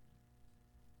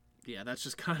 yeah, that's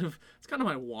just kind of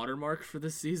my watermark for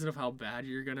this season of how bad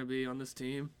you're gonna be on this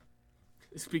team.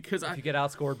 It's because if you get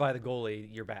outscored by the goalie,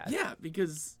 you're bad. Yeah,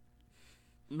 because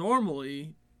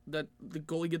normally that the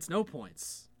goalie gets no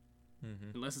points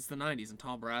unless it's the 90s and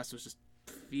Tom Brass was just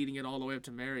feeding it all the way up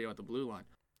to Mario at the blue line,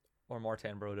 Or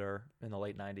Martin Brodeur in the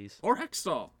late 90s. or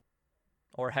Hextall,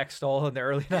 Or Hextall in the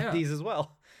early 90s as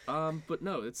well. But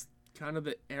no, it's kind of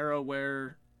the era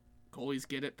where goalies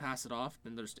get it, pass it off,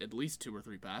 and there's at least 2 or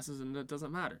 3 passes, and it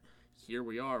doesn't matter. Here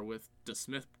we are with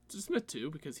DeSmith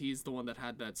too, because he's the one that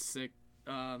had that sick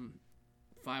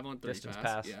 5-on-3 Distance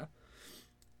pass. Yeah.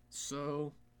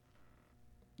 So,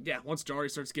 yeah, once Jari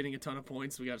starts getting a ton of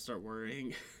points, we got to start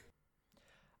worrying.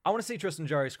 I want to see Tristan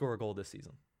Jari score a goal this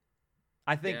season.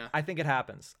 I think it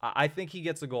happens. I think he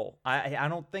gets a goal. I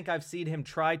don't think I've seen him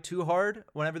try too hard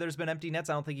whenever there's been empty nets.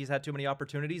 I don't think he's had too many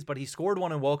opportunities, but he scored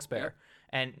one in Wilkes-Barre,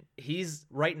 and he's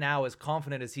right now as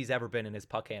confident as he's ever been in his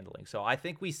puck handling. So I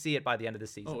think we see it by the end of the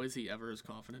season. Oh, is he ever as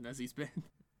confident as he's been?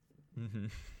 Mm-hmm.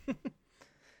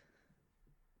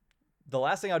 The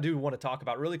last thing I do want to talk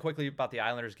about really quickly about the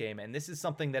Islanders game, and this is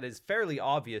something that is fairly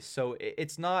obvious, so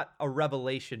it's not a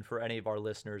revelation for any of our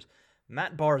listeners.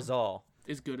 Matt Barzal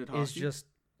is good at hockey. Is just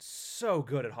so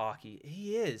good at hockey.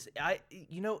 He is.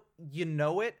 You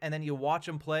know it, and then you watch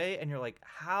him play, and you're like,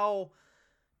 how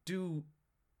do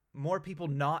more people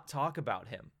not talk about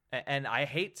him? And I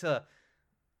hate to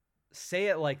say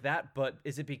it like that, but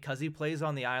is it because he plays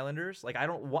on the Islanders? Like, I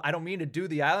don't mean to do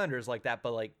the Islanders like that,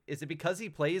 but like, is it because he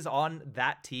plays on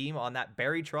that team, on that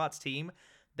Barry Trotz team,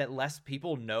 that less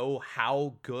people know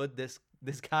how good this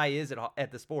guy is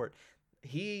at the sport?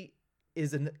 He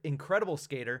is an incredible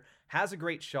skater, has a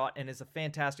great shot, and is a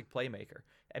fantastic playmaker.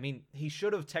 I mean, he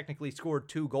should have technically scored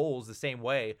 2 goals the same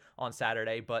way on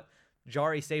Saturday, but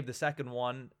Jari saved the second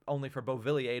one only for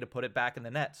Beauvillier to put it back in the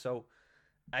net. So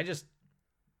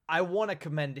I want to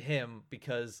commend him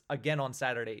because, again, on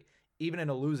Saturday, even in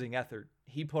a losing effort,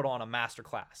 he put on a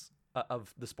masterclass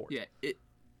of the sport. Yeah,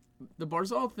 the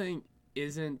Barzal thing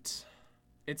isn't...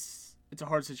 It's a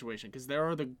hard situation because there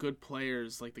are the good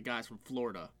players like the guys from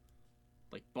Florida,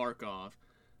 like Barkov,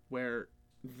 where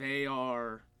they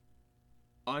are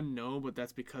unknown, but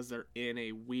that's because they're in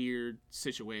a weird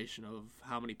situation of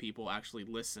how many people actually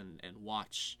listen and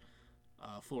watch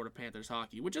Florida Panthers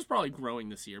hockey, which is probably growing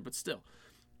this year, but still.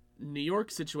 New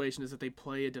York's situation is that they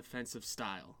play a defensive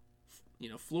style.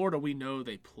 Florida, we know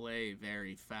they play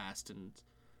very fast and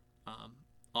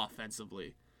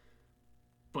offensively,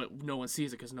 but no one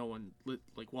sees it because no one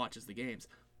watches the games.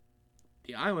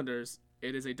 The Islanders,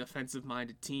 it is a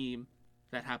defensive-minded team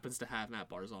that happens to have Matt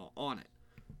Barzal on it.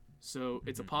 So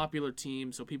it's a popular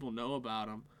team, so people know about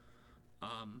him.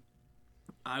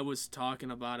 I was talking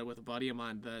about it with a buddy of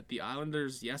mine that the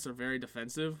Islanders, yes, are very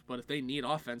defensive, but if they need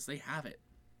offense, they have it.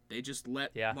 They just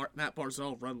let Matt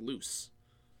Barzal run loose.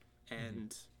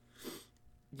 And,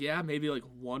 maybe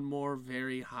one more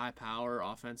very high-power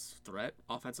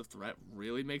offensive threat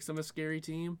really makes them a scary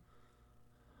team.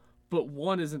 But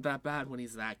one isn't that bad when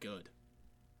he's that good.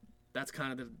 That's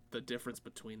kind of the difference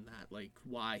between that,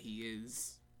 why he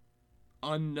is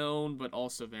unknown but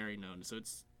also very known. So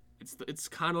it's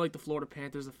kind of like the Florida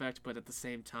Panthers effect, but at the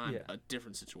same time, a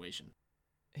different situation.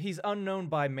 He's unknown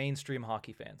by mainstream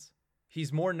hockey fans.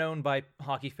 He's more known by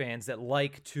hockey fans that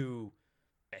like to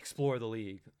explore the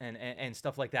league and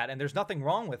stuff like that. And there's nothing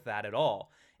wrong with that at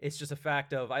all. It's just a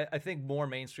fact of, I think more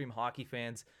mainstream hockey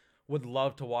fans would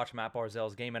love to watch Matt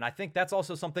Barzal's game. And I think that's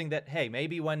also something that, hey,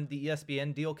 maybe when the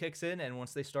ESPN deal kicks in and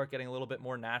once they start getting a little bit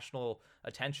more national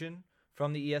attention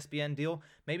from the ESPN deal,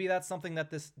 maybe that's something that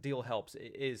this deal helps,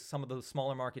 is some of the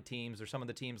smaller market teams or some of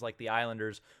the teams like the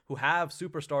Islanders who have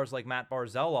superstars like Matt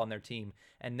Barzal on their team,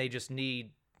 and they just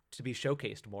need to be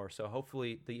showcased more. So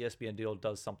hopefully the ESPN deal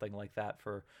does something like that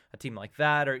for a team like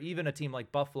that, or even a team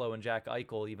like Buffalo and Jack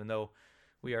Eichel, even though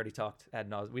we already talked ad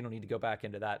nauseam. We don't need to go back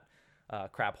into that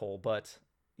crap hole. But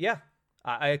yeah,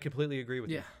 I completely agree with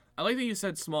you. Yeah, I like that you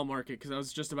said small market, because I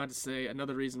was just about to say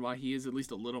another reason why he is at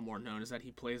least a little more known is that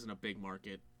he plays in a big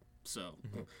market. So,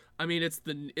 I mean, it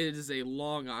is a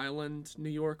Long Island, New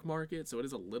York market, so it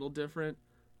is a little different.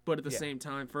 But at the same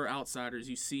time, for outsiders,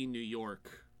 you see New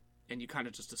York, and you kind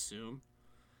of just assume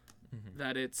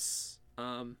that it's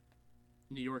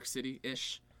New York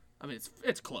City-ish. I mean,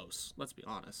 it's close, let's be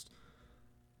honest.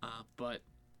 But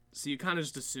so you kind of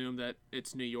just assume that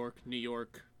it's New York,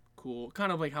 cool.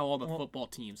 Kind of like how all the football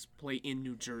teams play in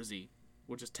New Jersey,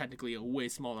 which is technically a way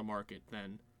smaller market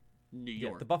than New Yeah,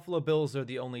 York. the Buffalo Bills are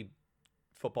the only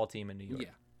football team in New York. Yeah.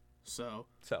 So,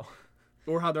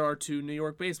 or how there are 2 New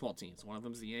York baseball teams. One of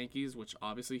them's the Yankees, which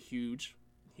obviously huge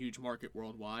market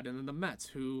worldwide, and then the Mets,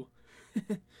 who,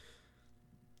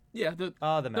 yeah, the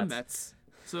Mets. The Mets.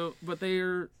 So, but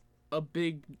they're a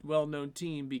big, well-known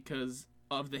team because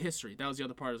of the history. That was the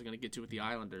other part I was going to get to with the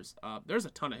Islanders. There's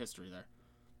a ton of history there,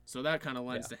 so that kind of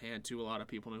lends to hand to a lot of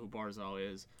people know who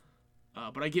Barzal is.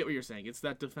 But I get what you're saying. It's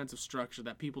that defensive structure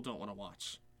that people don't want to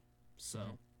watch. So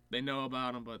they know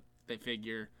about him, but they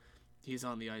figure he's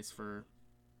on the ice for,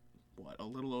 a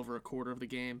little over a quarter of the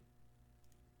game.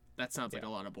 That sounds like a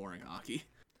lot of boring hockey.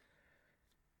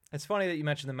 It's funny that you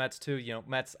mentioned the Mets, too. You know,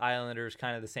 Mets, Islanders,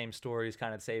 kind of the same stories,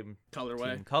 kind of the same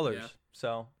colorway. Colors. Yeah.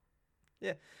 So,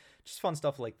 yeah, just fun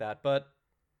stuff like that. But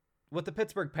with the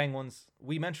Pittsburgh Penguins,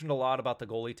 we mentioned a lot about the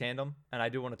goalie tandem, and I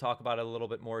do want to talk about it a little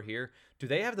bit more here. Do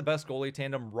they have the best goalie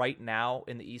tandem right now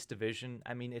in the East Division?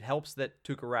 I mean, it helps that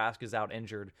Tuukka Rask is out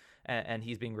injured, and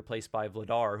he's being replaced by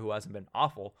Vladar, who hasn't been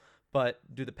awful. But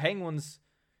do the Penguins,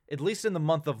 at least in the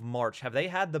month of March, have they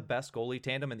had the best goalie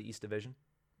tandem in the East Division?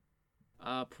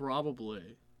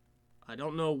 Probably. I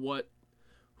don't know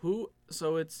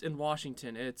so it's in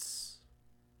Washington. It's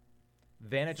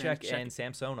Vanacek and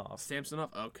Samsonov.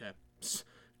 Samsonov? Okay.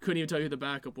 Couldn't even tell you who the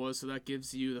backup was, so that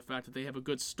gives you the fact that they have a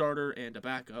good starter and a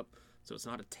backup, so it's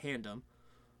not a tandem.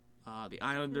 The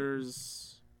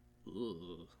Islanders...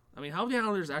 Ugh. I mean, how have the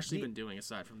Islanders actually been doing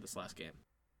aside from this last game?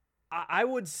 I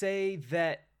would say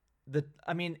that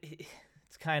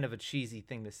it's kind of a cheesy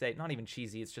thing to say. Not even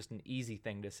cheesy, it's just an easy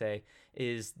thing to say,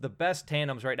 is the best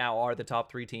tandems right now are the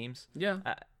top 3 teams. Yeah.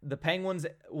 The Penguins,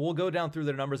 we'll go down through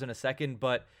their numbers in a second,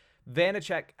 but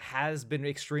Vanacek has been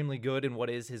extremely good in what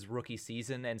is his rookie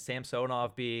season, and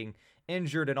Samsonov being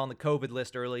injured and on the COVID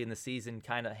list early in the season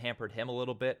kind of hampered him a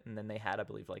little bit, and then they had, I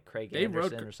believe, like Craig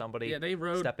Anderson or somebody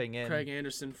stepping in. Craig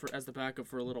Anderson as the backup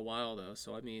for a little while, though,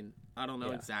 so, I mean, I don't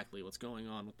know exactly what's going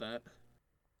on with that.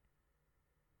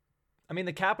 I mean,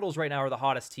 the Capitals right now are the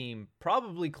hottest team,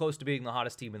 probably close to being the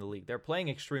hottest team in the league. They're playing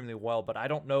extremely well, but I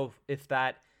don't know if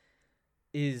that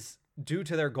is due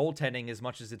to their goaltending as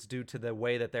much as it's due to the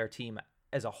way that their team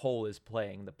as a whole is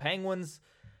playing. The Penguins,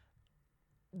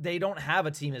 they don't have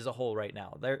a team as a whole right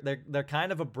now. They're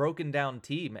kind of a broken down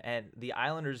team, and the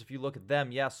Islanders, if you look at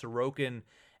them, Sorokin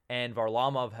and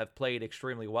Varlamov have played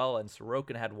extremely well, and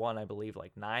Sorokin had won, I believe,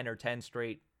 like 9 or 10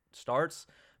 straight starts,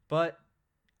 but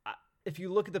if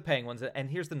you look at the Penguins, and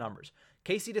here's the numbers.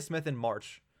 Casey DeSmith in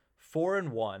March,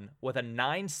 4-1 with a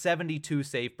 .972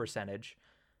 save percentage,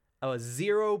 a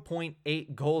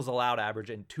 0.8 goals allowed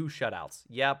average, and 2 shutouts.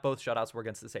 Yeah, both shutouts were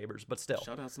against the Sabres, but still.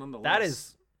 Shutouts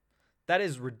nonetheless. That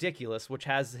is ridiculous, which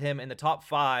has him in the top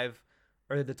 5,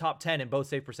 or the top 10 in both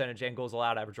save percentage and goals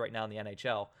allowed average right now in the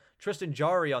NHL. Tristan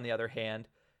Jarry, on the other hand,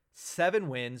 7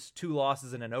 wins, 2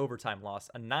 losses, and an overtime loss,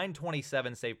 a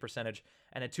 .927 save percentage,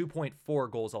 and a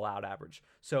 2.4 goals allowed average.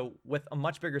 So with a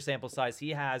much bigger sample size, he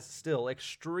has still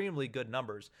extremely good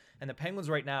numbers. And the Penguins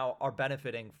right now are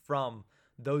benefiting from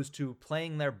those two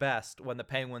playing their best when the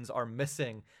Penguins are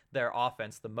missing their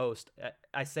offense the most.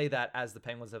 I say that as the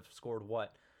Penguins have scored,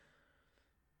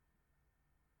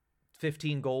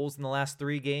 15 goals in the last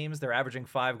 3 games. They're averaging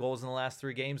 5 goals in the last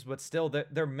 3 games, but still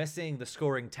they're missing the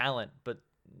scoring talent. But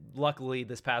luckily,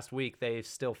 this past week, they've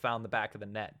still found the back of the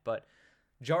net. But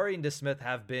Jarry and DeSmith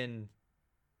have been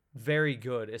very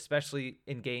good, especially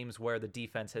in games where the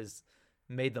defense has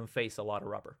made them face a lot of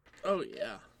rubber. Oh,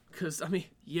 yeah. Because, I mean,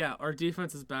 our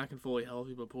defense is back and fully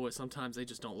healthy, but boy, sometimes they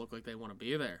just don't look like they want to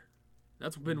be there.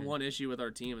 That's been one issue with our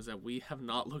team, is that we have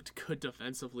not looked good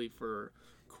defensively for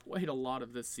quite a lot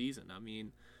of this season. I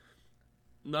mean,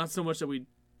 not so much that we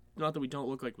don't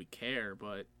look like we care,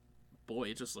 but boy,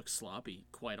 it just looks sloppy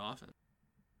quite often.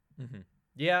 Mm-hmm.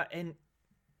 Yeah, and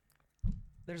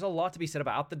there's a lot to be said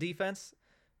about the defense,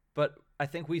 but I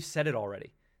think we've said it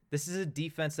already. This is a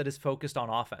defense that is focused on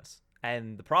offense,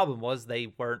 and the problem was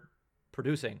they weren't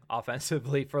producing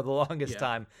offensively for the longest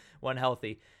time when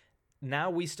healthy.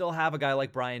 Now we still have a guy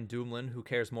like Brian Dumoulin who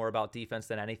cares more about defense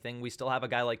than anything. We still have a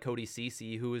guy like Cody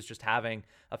Ceci who is just having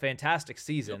a fantastic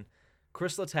season. Yep.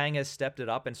 Chris Letang has stepped it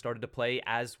up and started to play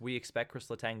as we expect Chris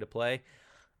Letang to play.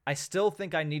 I still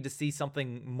think I need to see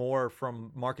something more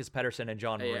from Marcus Pettersson and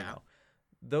John Marino. Yeah.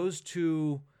 Those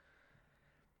two,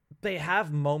 they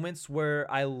have moments where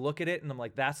I look at it and I'm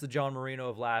like, that's the John Marino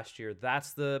of last year.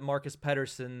 That's the Marcus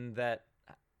Pettersson that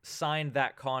signed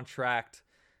that contract.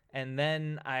 And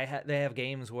then they have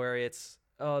games where it's,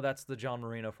 oh, that's the John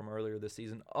Marino from earlier this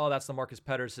season. Oh, that's the Marcus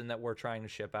Pettersson that we're trying to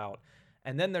ship out.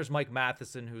 And then there's Mike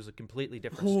Matheson, who's a completely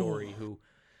different story, who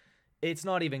it's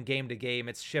not even game to game.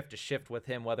 It's shift to shift with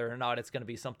him, whether or not it's going to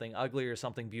be something ugly or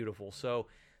something beautiful. So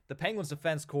the Penguins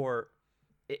defense core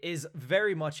is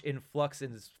very much in flux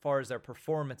as far as their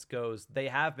performance goes. They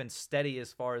have been steady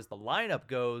as far as the lineup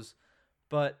goes,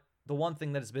 but the one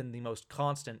thing that has been the most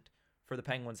constant for the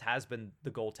Penguins has been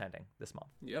the goaltending this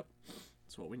month. Yep.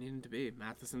 That's what we needed to be.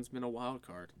 Matheson's been a wild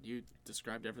card. You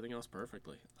described everything else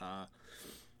perfectly.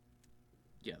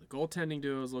 Yeah, the goaltending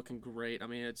duo is looking great. I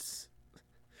mean,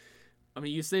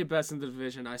 you say best in the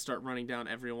division, I start running down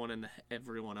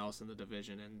everyone else in the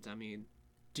division, and I mean,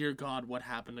 dear God, what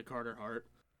happened to Carter Hart?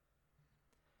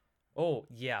 Oh,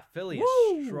 yeah, Philly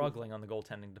is struggling on the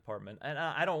goaltending department. And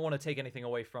I don't want to take anything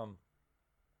away from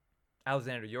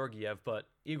Alexander Georgiev, but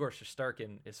Igor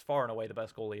Shesterkin is far and away the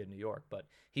best goalie in New York, but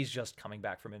he's just coming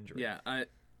back from injury. Yeah,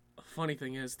 funny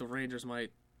thing is, the Rangers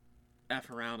might F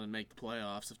around and make the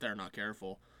playoffs if they're not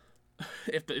careful.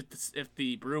 if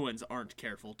the Bruins aren't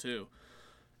careful, too.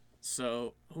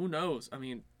 So, who knows? I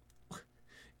mean,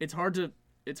 it's hard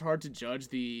to judge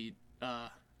the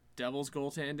Devils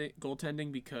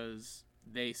goaltending because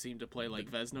they seem to play like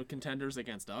Vezina contenders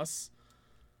against us.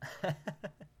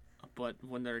 But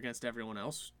when they're against everyone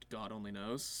else, God only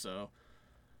knows. So,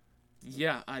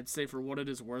 yeah, I'd say for what it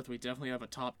is worth, we definitely have a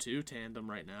top 2 tandem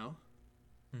right now.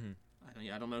 Mm-hmm.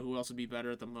 I don't know who else would be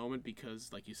better at the moment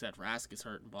because, like you said, Rask is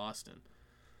hurt in Boston.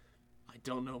 I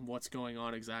don't know what's going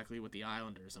on exactly with the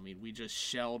Islanders. I mean, we just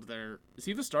shelled their... Is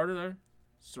he the starter there?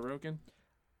 Sorokin?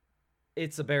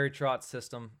 It's a Barry Trotz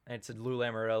system. It's a Lou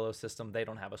Lamoriello system. They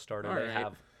don't have a starter. All they right.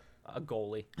 have a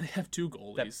goalie. They have 2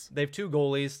 goalies. They have 2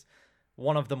 goalies.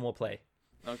 One of them will play.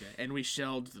 Okay, and we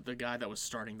shelled the guy that was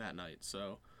starting that night,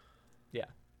 so... Yeah.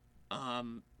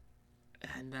 And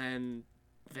then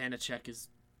Vanacek is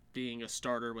being a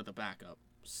starter with a backup,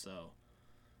 so...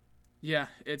 Yeah,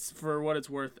 it's for what it's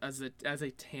worth. As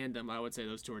a tandem, I would say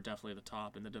those 2 are definitely the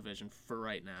top in the division for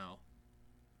right now.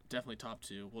 Definitely top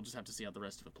 2. We'll just have to see how the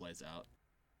rest of it plays out.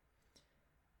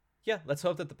 Yeah, let's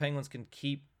hope that the Penguins can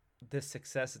keep this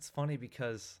success. It's funny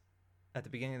because at the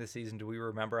beginning of the season, do we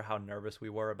remember how nervous we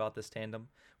were about this tandem?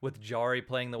 With Jari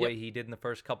playing the way he did in the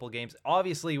first couple of games,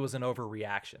 obviously it was an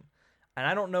overreaction. And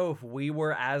I don't know if we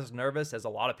were as nervous as a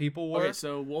lot of people were. Okay,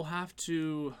 so we'll have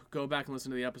to go back and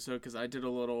listen to the episode because I did a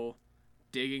little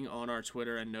digging on our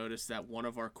Twitter and noticed that one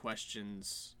of our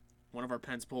Pens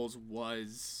polls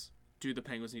was, do the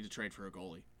Penguins need to trade for a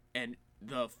goalie? And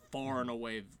the far and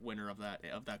away winner of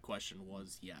that question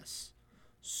was yes.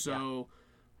 So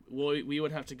we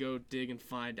would have to go dig and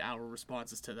find our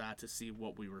responses to that to see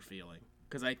what we were feeling.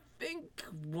 Because I think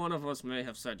one of us may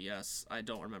have said yes. I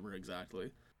don't remember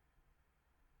exactly.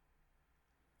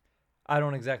 I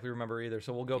don't exactly remember either,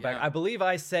 so we'll go back. I believe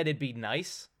I said it'd be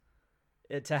nice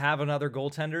to have another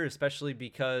goaltender, especially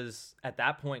because at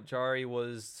that point Jari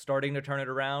was starting to turn it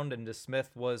around and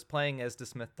DeSmith was playing as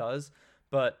DeSmith does.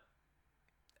 But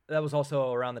that was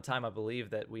also around the time, I believe,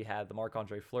 that we had the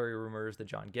Marc-Andre Fleury rumors, the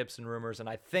John Gibson rumors, and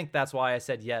I think that's why I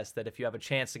said yes, that if you have a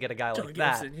chance to get a guy like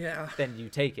that, then you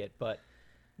take it. But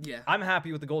yeah, I'm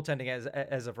happy with the goaltending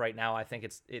as of right now. I think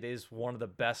it is one of the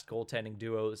best goaltending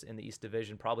duos in the East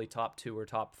Division, probably top 2 or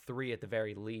top 3 at the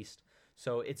very least.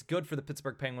 So it's good for the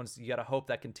Pittsburgh Penguins. You got to hope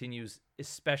that continues,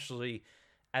 especially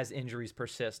as injuries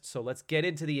persist. So let's get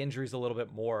into the injuries a little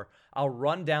bit more. I'll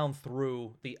run down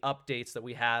through the updates that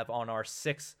we have on our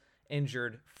 6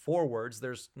 injured forwards.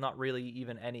 There's not really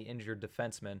even any injured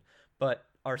defensemen, but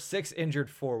our 6 injured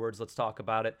forwards, let's talk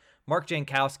about it. Mark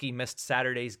Jankowski missed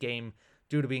Saturday's game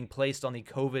due to being placed on the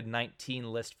COVID-19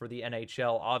 list for the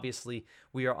NHL. Obviously,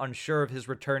 we are unsure of his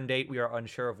return date. We are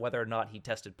unsure of whether or not he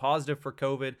tested positive for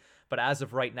COVID, but as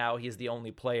of right now, he is the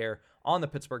only player on the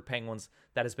Pittsburgh Penguins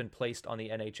that has been placed on the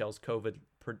NHL's COVID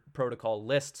protocol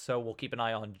list. So we'll keep an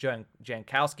eye on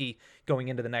Jankowski going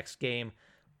into the next game.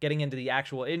 Getting into the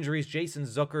actual injuries, Jason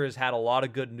Zucker has had a lot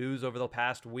of good news over the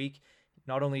past week.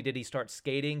 Not only did he start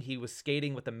skating, he was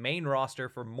skating with the main roster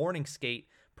for morning skate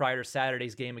prior to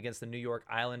Saturday's game against the New York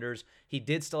Islanders. He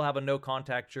did still have a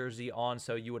no-contact jersey on,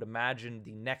 so you would imagine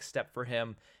the next step for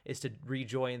him is to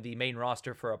rejoin the main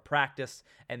roster for a practice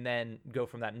and then go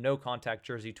from that no-contact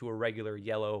jersey to a regular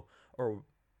yellow or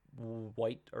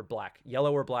white or black,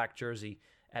 yellow or black jersey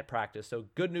at practice. So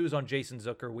good news on Jason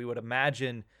Zucker. We would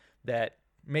imagine that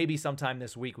maybe sometime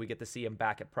this week we get to see him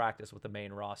back at practice with the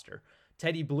main roster.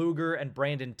 Teddy Bluger and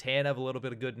Brandon Tanev, a little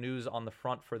bit of good news on the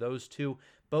front for those two,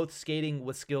 both skating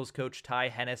with skills coach Ty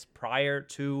Hennes prior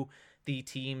to the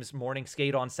team's morning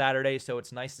skate on Saturday. So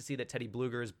it's nice to see that Teddy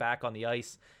Bluger is back on the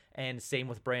ice, and same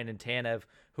with Brandon Tanev,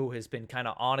 who has been kind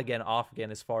of on again, off again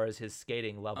as far as his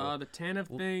skating level. The Tanev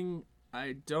thing,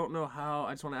 I don't know how.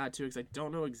 I just want to add to it because I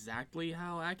don't know exactly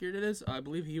how accurate it is. I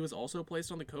believe he was also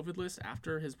placed on the COVID list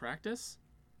after his practice.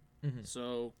 Mm-hmm.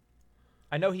 So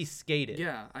I know he skated.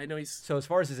 yeah, I know he's. So as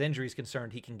far as his injury is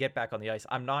concerned, he can get back on the ice.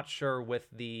 I'm not sure with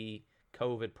the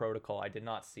COVID protocol. I did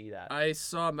not see that. I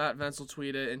saw Matt Venzel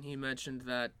tweet it, and he mentioned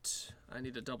that I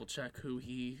need to double check who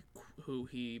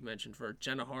he mentioned for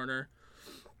Jenna Harner.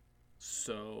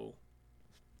 So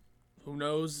who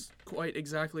knows quite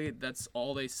exactly? That's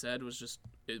all they said was just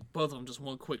both of them. Just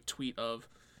one quick tweet of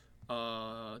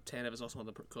Tanev is also on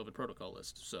the COVID protocol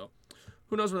list. So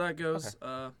who knows where that goes?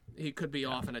 Okay. He could be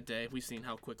off in a day. We've seen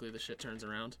how quickly the shit turns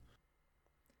around.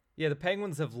 Yeah, the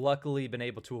Penguins have luckily been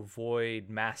able to avoid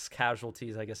mass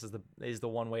casualties, I guess is the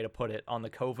one way to put it, on the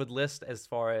COVID list, as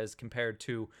far as compared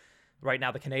to right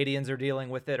now the Canadiens are dealing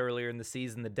with it. Earlier in the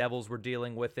season, the Devils were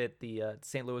dealing with it. The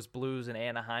St. Louis Blues and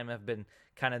Anaheim have been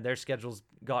kind of, their schedules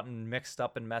gotten mixed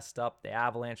up and messed up. The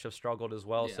Avalanche have struggled as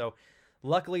well. Yeah. So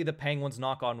luckily the Penguins,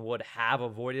 knock on wood, have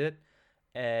avoided it.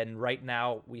 And right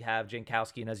now we have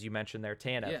Jankowski and, as you mentioned there,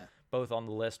 Tanev. Yeah. Both on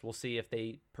the list. We'll see if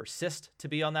they persist to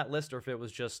be on that list or if it was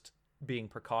just being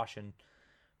precaution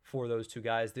for those two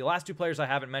guys. The last two players I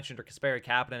haven't mentioned are Kasperi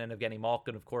Kapanen and Evgeny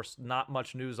Malkin. Of course, not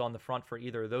much news on the front for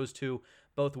either of those two,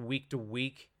 both week to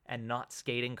week and not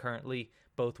skating currently,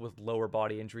 both with lower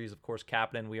body injuries. Of course,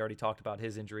 Kapanen, we already talked about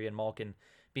his injury, and Malkin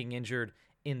being injured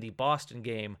in the Boston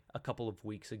game a couple of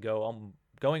weeks ago. I'm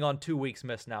going on 2 weeks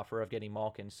missed now for Evgeny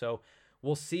Malkin. So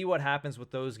we'll see what happens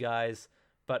with those guys.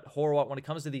 But Horwat, when it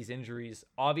comes to these injuries,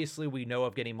 obviously we know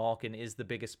Evgeny Malkin is the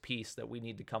biggest piece that we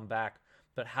need to come back.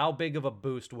 But how big of a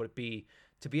boost would it be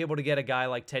to be able to get a guy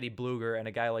like Teddy Bluger and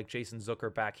a guy like Jason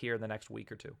Zucker back here in the next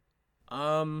week or two?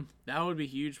 That would be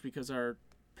huge because our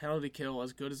penalty kill,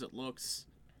 as good as it looks,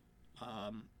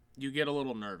 you get a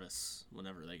little nervous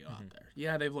whenever they go out there.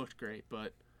 Yeah, they've looked great,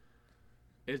 but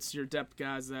it's your depth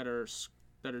guys that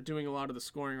are doing a lot of the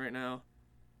scoring right now,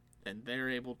 and they're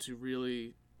able to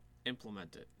really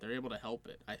implement it. They're able to help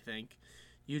it. I think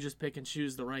you just pick and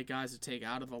choose the right guys to take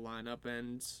out of the lineup,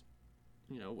 and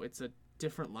it's a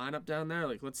different lineup down there.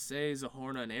 Like, let's say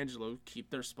Zahorna and Angelo keep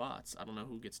their spots. I don't know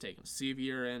who gets taken.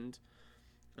 Sevier and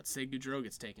let's say Goudreau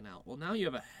gets taken out. Well, now you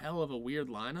have a hell of a weird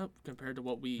lineup compared to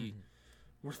what we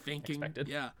were thinking. Expected.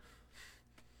 Yeah.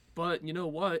 But you know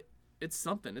what? It's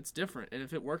something. It's different. And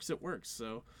if it works, it works.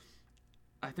 So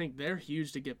I think they're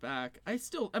huge to get back.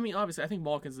 Obviously, I think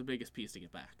Malkin's the biggest piece to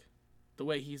get back. The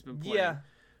way he's been playing. Yeah.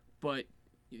 But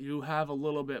you have a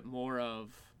little bit more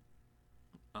of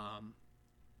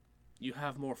you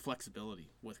have more flexibility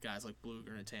with guys like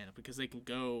Bluger and Tanev because they can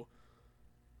go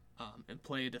and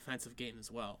play a defensive game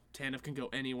as well. Tanev can go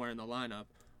anywhere in the lineup,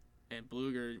 and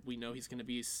Bluger, we know he's going to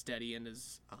be steady and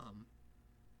is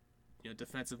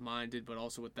defensive minded, but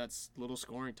also with that little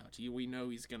scoring touch. We know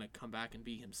he's going to come back and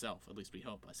be himself. At least we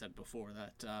hope. I said before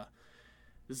that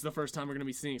this is the first time we're going to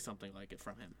be seeing something like it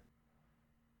from him.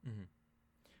 Mm-hmm.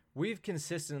 We've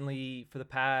consistently, for the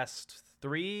past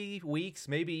 3 weeks,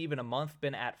 maybe even a month,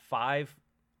 been at 5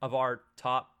 of our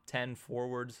top 10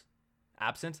 forwards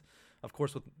absent. Of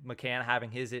course, with McCann having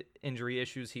his injury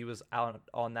issues, he was out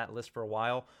on that list for a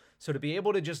while. So to be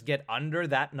able to just get under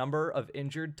that number of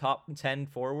injured top 10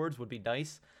 forwards would be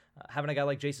nice. Having a guy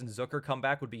like Jason Zucker come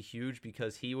back would be huge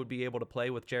because he would be able to play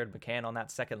with Jared McCann on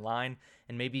that second line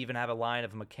and maybe even have a line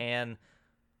of McCann,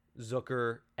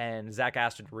 Zucker, and Zach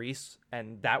Aston-Reese,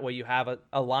 and that way you have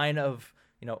a line of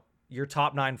your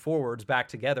top 9 forwards back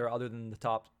together other than the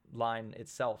top line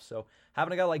itself. So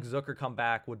having a guy like Zucker come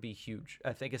back would be huge.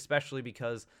 I think especially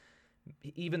because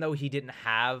even though he didn't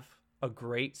have a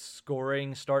great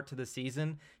scoring start to the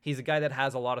season, he's a guy that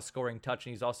has a lot of scoring touch,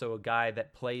 and he's also a guy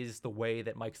that plays the way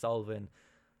that Mike Sullivan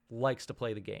likes to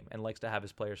play the game and likes to have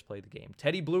his players play the game.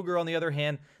 Teddy Bluger, on the other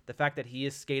hand, the fact that he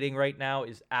is skating right now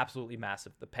is absolutely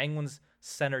massive. The Penguins'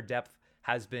 center depth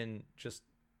has been just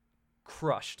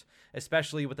crushed,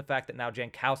 especially with the fact that now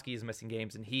Jankowski is missing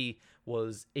games, and he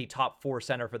was a top 4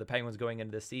 center for the Penguins going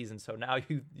into this season. So now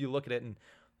you look at it, and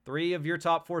 3 of your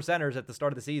top 4 centers at the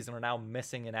start of the season are now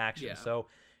missing in action. Yeah. So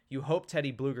you hope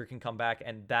Teddy Bluger can come back,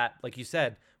 and that, like you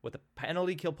said, with the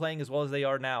penalty kill playing as well as they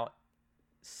are now,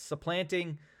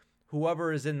 supplanting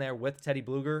whoever is in there with Teddy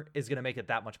Bluger is going to make it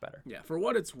that much better. Yeah, for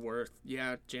what it's worth,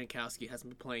 Jankowski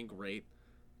hasn't been playing great.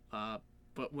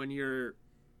 But when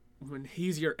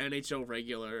he's your NHL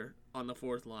regular on the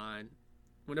 4th line,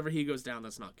 whenever he goes down,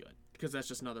 that's not good because that's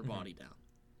just another body down.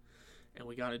 And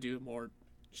we got to do more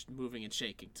moving and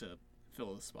shaking to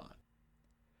fill the spot.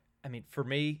 I mean, for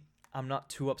me, I'm not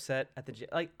too upset at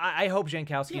I hope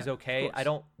Jankowski's okay. I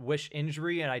don't wish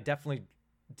injury, and I definitely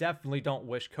definitely don't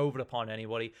wish COVID upon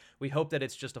anybody. We hope that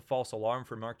it's just a false alarm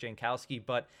for Mark Jankowski,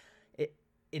 but it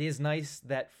is nice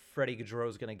that Freddie Gaudreau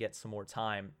is going to get some more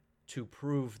time to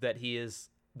prove that he is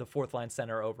the fourth line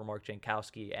center over Mark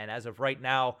Jankowski. And as of right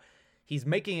now, he's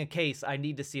making a case. I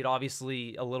need to see it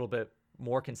obviously a little bit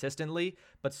more consistently,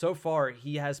 but so far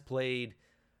he has played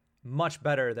much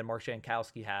better than Mark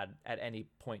Jankowski had at any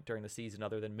point during the season,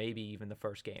 other than maybe even the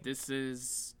first game. This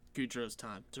is Gaudreau's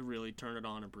time to really turn it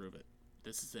on and prove it.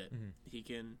 This is it.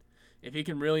 If he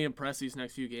can really impress these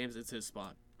next few games, it's his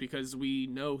spot, because we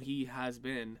know he has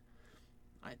been,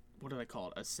 what did I call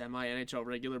it, a semi-NHL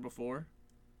regular before.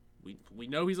 We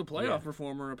know he's a playoff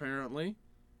performer apparently.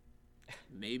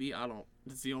 Maybe, I don't.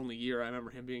 It's the only year I remember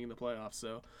him being in the playoffs.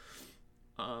 So,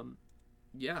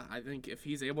 yeah, I think if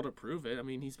he's able to prove it, I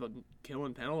mean, he's been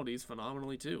killing penalties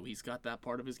phenomenally too. He's got that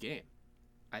part of his game.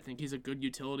 I think he's a good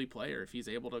utility player if he's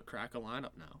able to crack a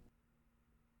lineup now.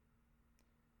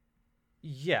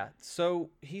 Yeah,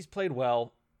 so he's played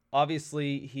well.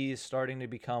 Obviously, he's starting to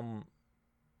become,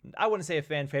 I wouldn't say a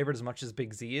fan favorite as much as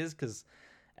Big Z is, because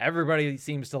everybody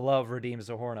seems to love Radim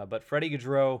Zohorna. But Freddie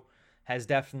Gaudreau has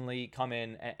definitely come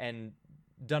in and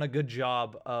done a good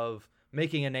job of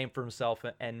making a name for himself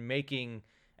and making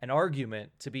an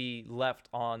argument to be left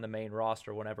on the main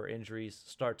roster whenever injuries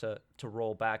start to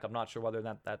roll back. I'm not sure whether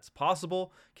that's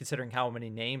possible, considering how many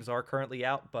names are currently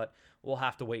out, but we'll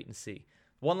have to wait and see.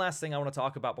 One last thing I want to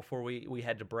talk about before we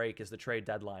head to break is the trade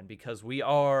deadline, because we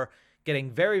are getting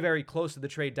very, very close to the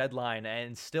trade deadline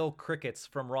and still crickets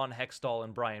from Ron Hextall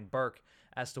and Brian Burke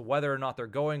as to whether or not they're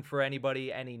going for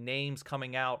anybody, any names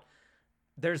coming out.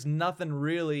 There's nothing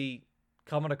really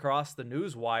coming across the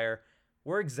news wire.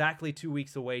 We're exactly 2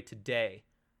 weeks away today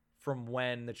from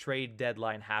when the trade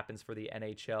deadline happens for the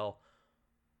NHL.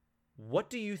 What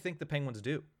do you think the Penguins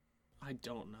do? I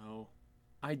don't know.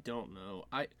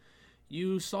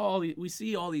 We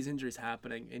see all these injuries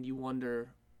happening, and you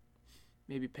wonder,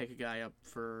 maybe pick a guy up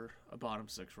for a bottom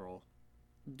six role.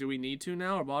 Do we need to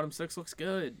now? Our bottom six looks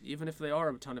good, even if they are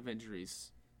a ton of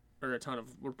injuries or a ton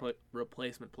of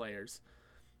replacement players.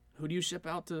 Who do you ship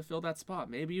out to fill that spot?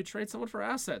 Maybe you trade someone for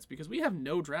assets, because we have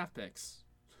no draft picks.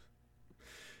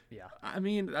 Yeah. I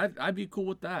mean, I'd be cool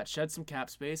with that. Shed some cap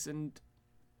space and,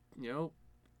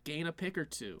 gain a pick or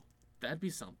two. That'd be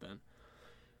something.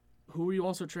 Who are you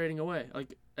also trading away?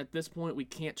 Like, at this point, we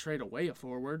can't trade away a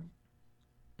forward.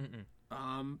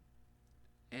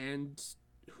 And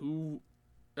who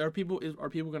are people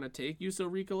going to take Juuso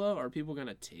Riikola? Are people going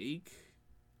to take,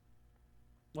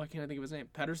 why can't I think of his name?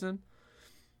 Pettersson?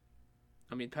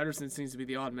 I mean, Pettersson seems to be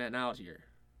the odd man out here.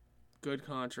 Good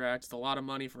contract. It's a lot of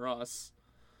money for us,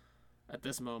 at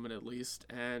this moment at least,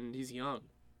 and he's young.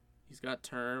 He's got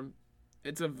term.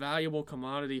 It's a valuable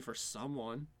commodity for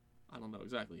someone. I don't know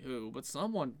exactly who, but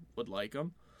someone would like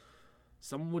him.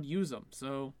 Someone would use him.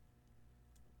 So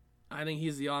I think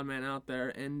he's the odd man out there,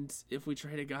 and if we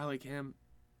trade a guy like him,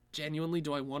 genuinely,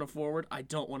 do I want a forward? I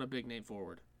don't want a big name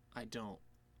forward. I don't.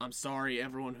 I'm sorry,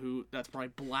 everyone that's probably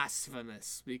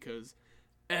blasphemous, because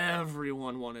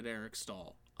everyone wanted Eric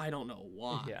Staal. I don't know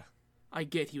why. Yeah. I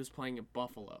get he was playing in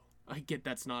Buffalo. I get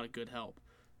that's not a good help.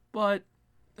 But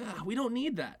we don't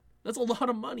need that. That's a lot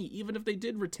of money, even if they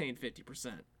did retain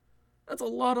 50%. That's a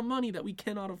lot of money that we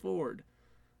cannot afford.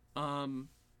 And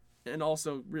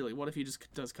also, really, what if he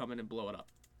just does come in and blow it up?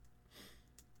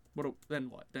 Then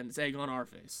what? Then it's egg on our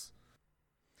face.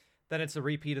 Then it's a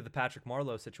repeat of the Patrick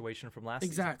Marleau situation from last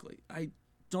season. Exactly. I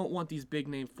don't want these big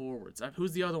name forwards.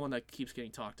 Who's the other one that keeps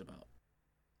getting talked about?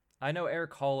 I know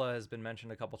Eric Holla has been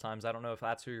mentioned a couple times. I don't know if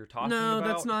that's who you're talking about. No,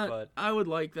 that's not. But I would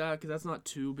like that, because that's not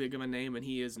too big of a name, and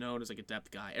he is known as like a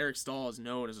depth guy. Eric Staal is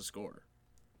known as a scorer,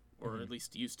 or at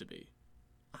least used to be.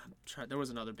 There was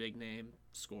another big name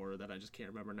scorer that I just can't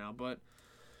remember now, but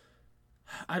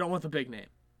I don't want the big name.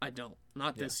 I don't.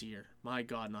 Not this year. My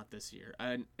God, not this year.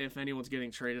 And if anyone's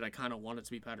getting traded, I kind of want it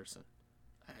to be Pettersson.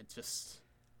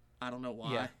 I don't know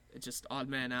why. Yeah. It's just odd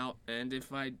man out. And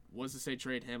if I was to say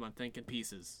trade him, I'm thinking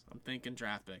pieces. I'm thinking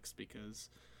draft picks, because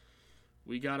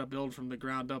we got to build from the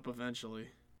ground up eventually.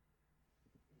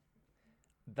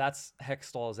 That's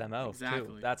Hextall's MO, exactly.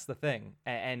 Too. That's the thing.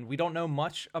 And we don't know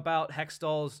much about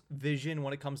Hextall's vision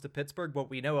when it comes to Pittsburgh, but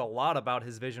we know a lot about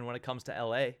his vision when it comes to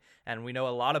LA, and we know a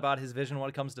lot about his vision when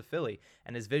it comes to Philly,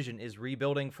 and his vision is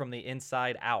rebuilding from the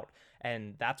inside out,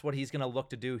 and that's what he's going to look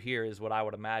to do here, is what I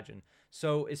would imagine.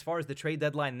 So as far as the trade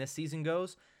deadline this season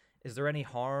goes, is there any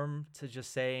harm to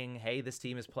just saying, hey, this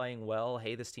team is playing well,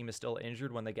 hey, this team is still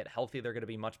injured, when they get healthy, they're going to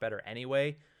be much better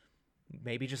anyway?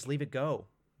 Maybe just leave it go.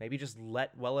 Maybe just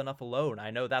let well enough alone. I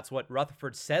know that's what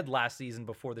Rutherford said last season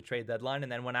before the trade deadline,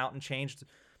 and then went out and changed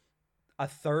a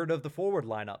third of the forward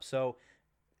lineup. So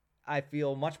I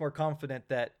feel much more confident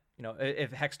that,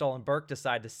 if Hextall and Burke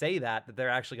decide to say that they're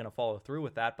actually going to follow through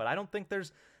with that. But I don't think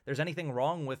there's anything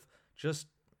wrong with just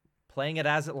playing it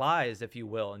as it lies, if you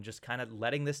will, and just kind of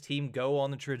letting this team go on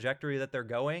the trajectory that they're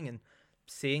going and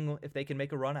seeing if they can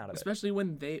make a run out of it. Especially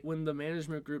when the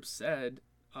management group said,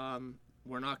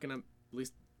 we're not going to, at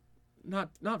least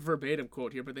not verbatim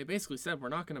quote here, but they basically said we're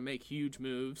not going to make huge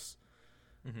moves.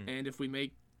 Mm-hmm. And if we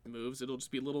make moves, it'll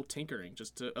just be a little tinkering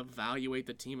just to evaluate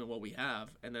the team and what we have.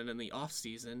 And then in the off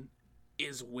season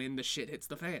is when the shit hits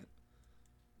the fan.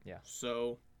 Yeah.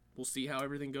 So we'll see how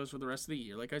everything goes for the rest of the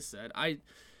year. Like I said,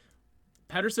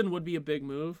 Pettersson would be a big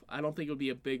move. I don't think it would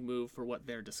be a big move for what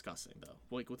they're discussing, though,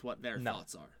 like with what their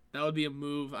thoughts are. That would be a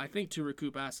move, I think, to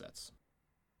recoup assets.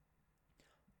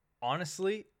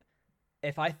 Honestly,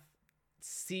 if I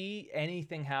see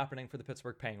anything happening for the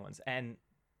Pittsburgh Penguins, and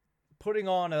putting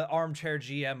on an armchair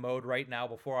GM mode right now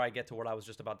before I get to what I was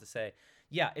just about to say,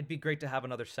 yeah, it'd be great to have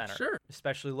another center. Sure.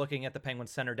 Especially looking at the Penguins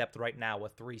center depth right now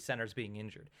with 3 centers being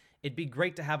injured. It'd be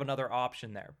great to have another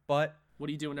option there. But what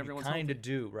do you do when everyone's kind of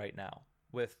do right now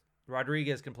with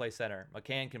Rodriguez can play center,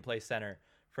 McCann can play center,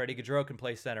 Freddie Gaudreau can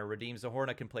play center, Radim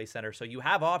Zohorna can play center. So you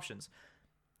have options.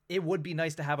 It would be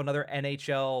nice to have another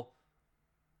NHL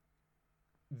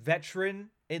veteran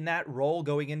in that role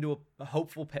going into a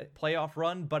hopeful playoff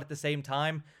run, but at the same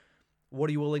time, what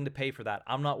are you willing to pay for that?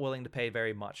 I'm not willing to pay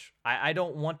very much. I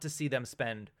don't want to see them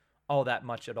spend all that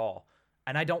much at all,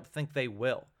 and I don't think they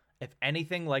will. If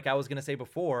anything, like I was going to say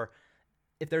before,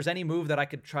 if there's any move that I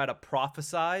could try to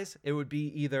prophesize, it would be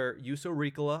either Juuso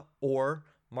Riikola or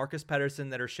Marcus Pettersson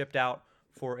that are shipped out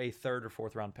for a 3rd or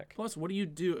 4th round pick. Plus, what do you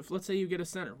do if, let's say, you get a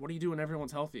center? What do you do when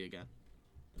everyone's healthy again?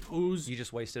 You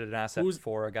just wasted an asset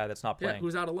for a guy that's not playing. Yeah,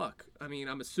 who's out of luck? I mean,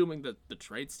 I'm assuming that the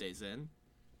trade stays in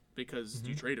because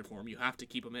you traded for him. You have to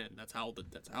keep him in. That's how the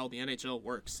NHL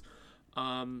works.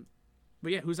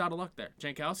 But yeah, who's out of luck there?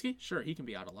 Jankowski? Sure, he can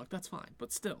be out of luck. That's fine.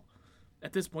 But still,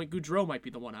 at this point, Gaudreau might be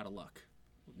the one out of luck.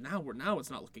 Now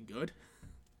it's not looking good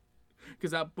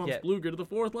because that bumps Blueger to the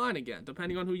 4th line again,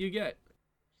 depending on who you get.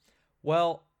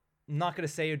 Well, I'm not going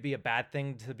to say it would be a bad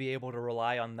thing to be able to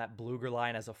rely on that Blueger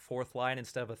line as a 4th line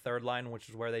instead of a 3rd line, which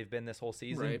is where they've been this whole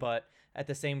season. Right. But at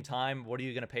the same time, what are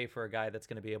you going to pay for a guy that's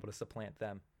going to be able to supplant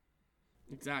them?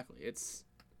 Exactly.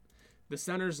 The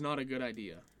center's not a good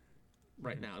idea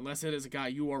right now, unless it is a guy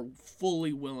you are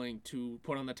fully willing to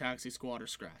put on the taxi squad or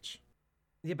scratch.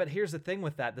 Yeah, but here's the thing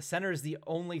with that. The center is the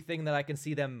only thing that I can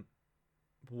see them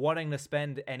wanting to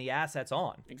spend any assets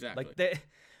on. Exactly. Like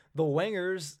the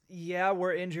wingers, yeah,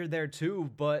 we're injured there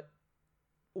too, but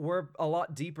we're a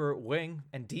lot deeper at wing,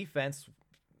 and defense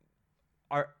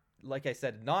are, like I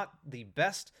said, not the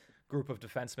best group of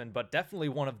defensemen, but definitely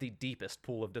one of the deepest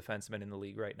pool of defensemen in the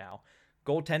league right now.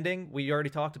 Goaltending, we already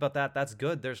talked about that. That's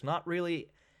good. There's not really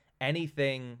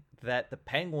anything that the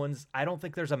Penguins, I don't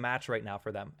think there's a match right now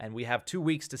for them. And we have 2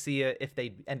 weeks to see if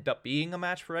they end up being a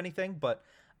match for anything, but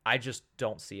I just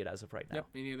don't see it as of right now. Yep,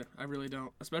 me neither. I really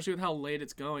don't. Especially with how late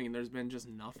it's going and there's been just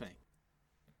nothing.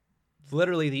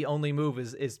 Literally the only move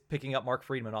is picking up Mark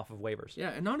Friedman off of waivers.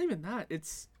 Yeah, and not even that.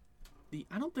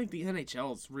 I don't think the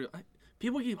NHL is real.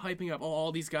 People keep hyping up,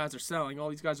 all these guys are selling,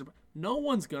 no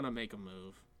one's going to make a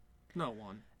move. No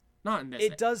one. Not in this.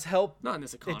 It does help. Not in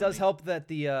this economy. It does help that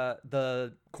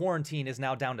the quarantine is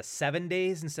now down to 7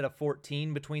 days instead of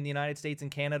 14 between the United States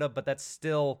and Canada, but it's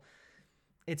still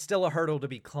a hurdle to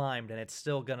be climbed, and it's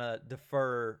still gonna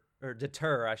deter.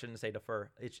 I shouldn't say defer.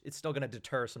 It's still gonna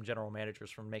deter some general managers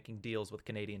from making deals with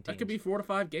Canadian teams. That could be 4 to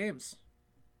 5 games.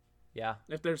 Yeah,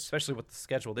 especially with the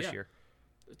schedule this year.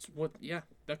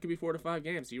 That could be 4 to 5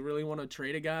 games. Do you really want to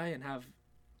trade a guy and have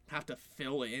to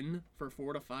fill in for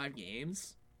 4 to 5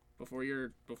 games before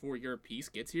your piece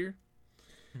gets here?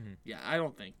 Mm-hmm. Yeah, I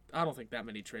don't think that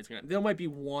many trades gonna. There might be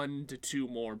 1 to 2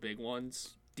 more big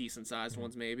ones, decent sized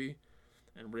ones maybe.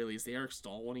 And really, is the Eric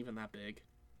Staal one even that big?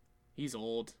 He's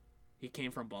old. He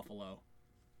came from Buffalo.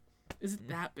 Is it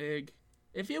that big?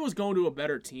 If it was going to a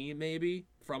better team, maybe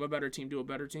from a better team to a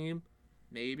better team,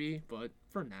 maybe. But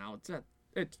for now,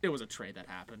 it was a trade that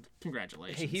happened.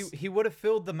 Congratulations. Hey, he would have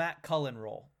filled the Matt Cullen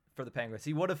role for the Penguins.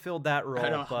 He would have filled that role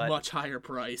at a much higher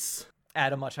price.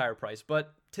 At a much higher price,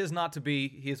 but 'tis not to be.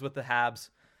 He is with the Habs.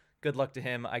 Good luck to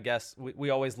him, I guess. We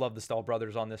always love the Staal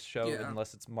brothers on this show,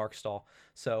 unless it's Mark Staal.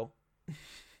 So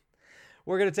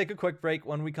we're going to take a quick break.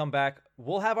 When we come back,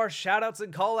 we'll have our shout-outs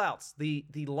and call-outs, the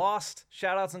lost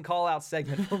shout-outs and call-outs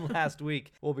segment from last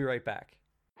week. We'll be right back.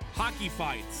 Hockey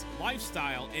fights,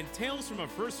 lifestyle, and tales from a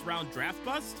first-round draft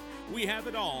bust? We have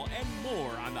it all and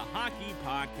more on the Hockey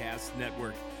Podcast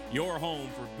Network. your home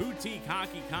for boutique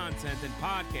hockey content and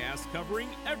podcasts covering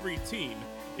every team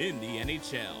in the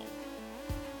NHL.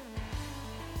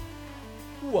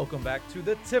 Welcome back to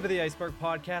the Tip of the Iceberg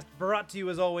podcast, brought to you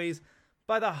as always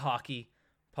by the Hockey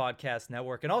Podcast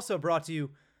Network, and also brought to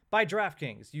you by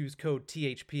DraftKings. Use code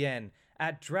THPN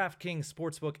at DraftKings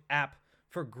Sportsbook app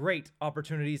for great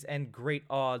opportunities and great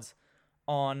odds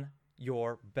on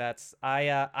your bets.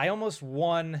 I almost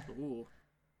won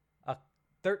a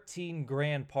 13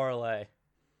 grand parlay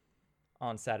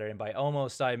on Saturday, and by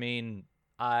almost I mean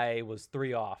I was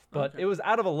 3 off, but It was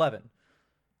out of 11.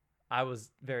 I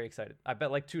was very excited. I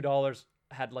bet like $2,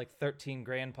 had like 13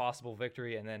 grand possible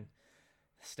victory, and then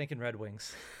stinking Red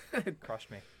Wings crushed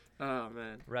me. Oh,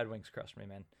 man. Red Wings crushed me,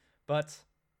 man. But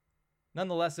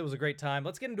nonetheless, it was a great time.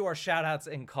 Let's get into our shout-outs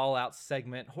and call-outs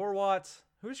segment. Horwat,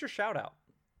 who's your shout-out?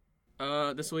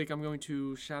 This week I'm going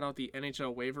to shout out the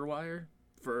NHL waiver wire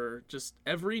for just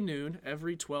every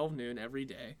 12 noon, every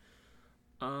day.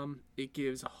 It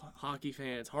gives hockey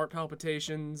fans heart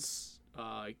palpitations.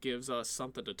 It gives us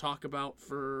something to talk about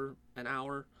for an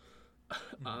hour.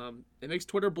 It makes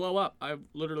Twitter blow up. I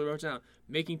literally wrote down,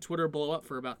 making Twitter blow up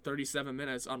for about 37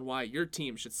 minutes on why your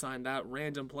team should sign that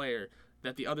random player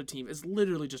that the other team is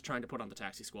literally just trying to put on the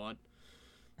taxi squad.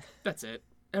 That's it.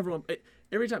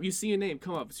 Every time you see a name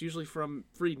come up, it's usually from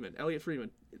Elliot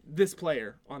Friedman, this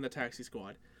player on the taxi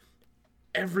squad.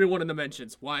 Everyone in the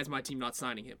mentions, why is my team not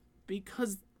signing him?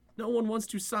 Because no one wants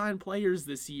to sign players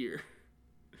this year.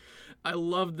 I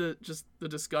love the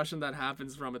discussion that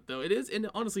happens from it, though.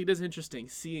 Honestly, it is interesting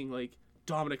seeing like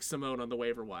Dominic Simone on the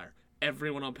waiver wire.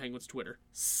 Everyone on Penguins Twitter,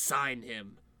 sign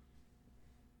him.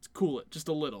 Let's cool it just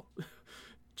a little,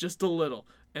 just a little.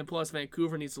 And plus,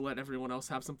 Vancouver needs to let everyone else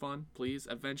have some fun, please.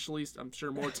 Eventually, I'm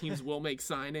sure more teams will make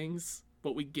signings,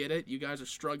 but we get it. You guys are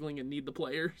struggling and need the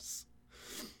players.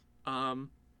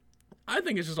 I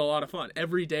think it's just a lot of fun.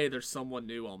 Every day there's someone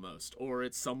new almost, or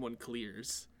it's someone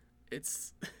clears.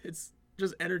 It's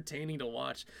just entertaining to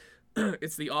watch.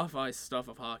 It's the off-ice stuff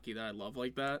of hockey that I love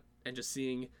like that, and just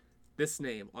seeing this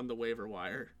name on the waiver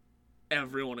wire,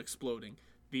 everyone exploding.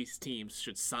 These teams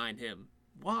should sign him.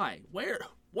 Why? Where?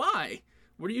 Why?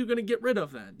 What are you going to get rid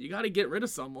of then? You got to get rid of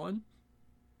someone.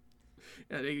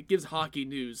 And it gives hockey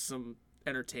news some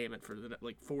entertainment for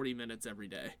like 40 minutes every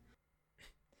day.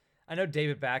 I know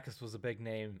David Backes was a big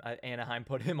name. Anaheim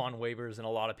put him on waivers, and a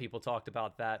lot of people talked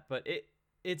about that, but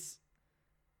it's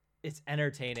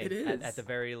entertaining. It is. At the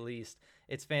very least.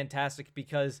 It's fantastic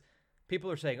because people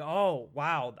are saying, "Oh,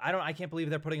 wow, I can't believe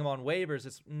they're putting him on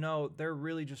waivers." No, they're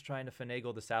really just trying to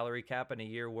finagle the salary cap in a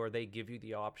year where they give you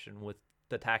the option with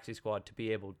the taxi squad to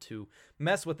be able to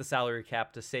mess with the salary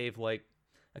cap to save like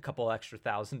a couple extra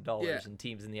 $1,000. Yeah. And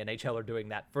teams in the NHL are doing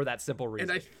that for that simple reason.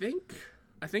 And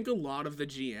I think a lot of the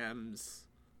GMs,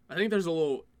 I think there's a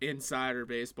little insider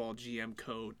baseball GM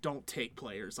code. Don't take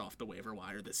players off the waiver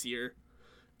wire this year.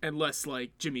 Unless,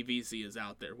 like, Jimmy Vesey is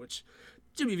out there, which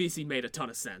Jimmy Vesey made a ton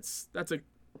of sense. That's a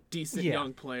decent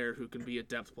young player who can be a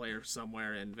depth player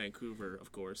somewhere, and Vancouver,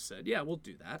 of course, said, yeah, we'll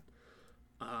do that.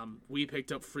 We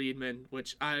picked up Friedman,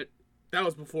 which that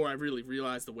was before I really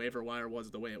realized the waiver wire was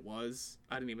the way it was.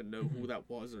 I didn't even know who that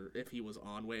was or if he was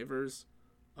on waivers.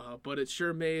 But it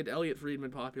sure made Elliot Friedman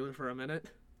popular for a minute.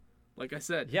 Like I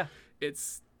said,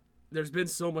 there's been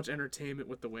so much entertainment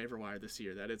with the waiver wire this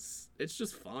year that it's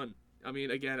just fun. I mean,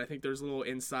 again, I think there's a little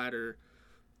insider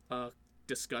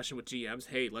discussion with GMs.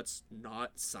 Hey, let's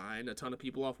not sign a ton of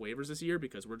people off waivers this year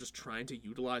because we're just trying to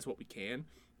utilize what we can.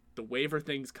 The waiver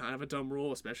thing's kind of a dumb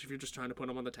rule, especially if you're just trying to put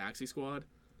them on the taxi squad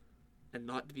and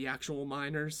not the actual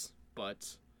minors.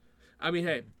 But, I mean,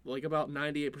 hey, like about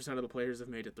 98% of the players have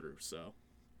made it through, so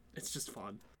it's just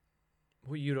fun.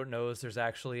 What you don't know is there's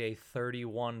actually a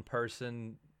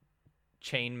 31-person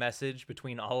chain message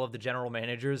between all of the general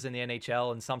managers in the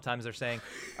NHL, and sometimes they're saying,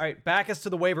 all right, back us to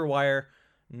the waiver wire,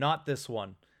 not this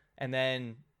one. And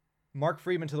then Mark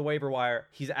Friedman to the waiver wire,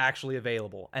 he's actually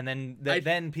available. And then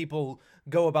then people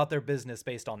go about their business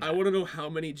based on that. I want to know how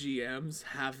many GMs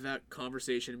have that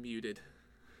conversation muted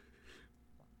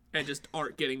and just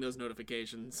aren't getting those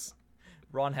notifications.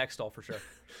 Ron Hextall for sure.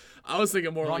 I was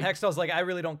thinking more Ron like... Hextall's like, I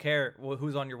really don't care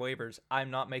who's on your waivers. I'm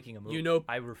not making a move.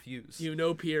 I refuse.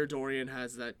 Pierre Dorian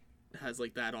has that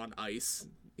on ice.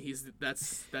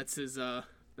 That's his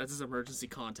emergency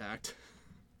contact.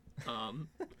 I'm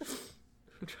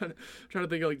trying to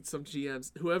think of like some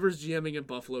GMs. Whoever's GMing in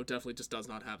Buffalo definitely just does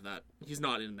not have that. He's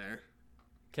not in there.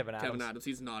 Kevin Adams,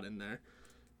 he's not in there.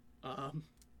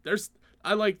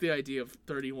 I like the idea of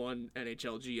 31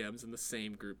 NHL GMs in the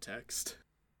same group text.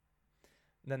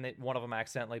 Then one of them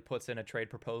accidentally puts in a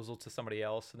trade proposal to somebody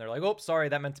else, and they're like, "Oh, sorry,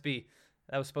 that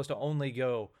was supposed to only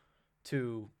go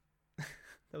to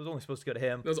that was only supposed to go to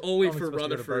him. That was only for supposed to go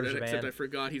to Rutherford, except Bergevin. I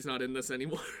forgot he's not in this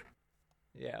anymore.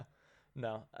 Yeah.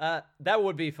 No. That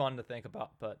would be fun to think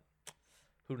about, but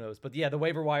who knows? But yeah, the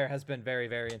waiver wire has been very,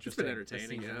 very It's interesting. been this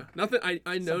entertaining, season. yeah. Nothing.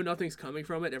 I know nothing's coming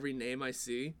from it. Every name I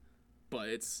see, but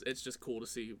it's just cool to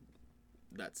see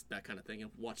that kind of thing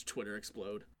and watch Twitter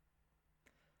explode.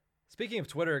 Speaking of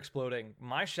Twitter exploding,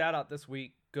 my shout out this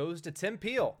week goes to Tim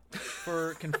Peel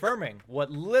for confirming what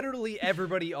literally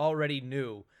everybody already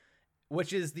knew,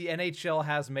 which is the NHL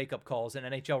has makeup calls and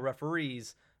NHL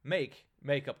referees make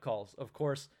makeup calls. Of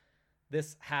course,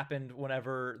 this happened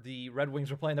whenever the Red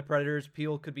Wings were playing the Predators.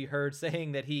 Peel could be heard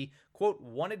saying that he, quote,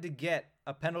 wanted to get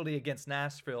a penalty against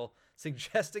Nashville,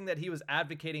 suggesting that he was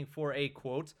advocating for a,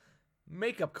 quote,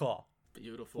 makeup call.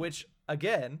 Beautiful. Which,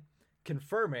 again,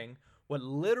 confirming what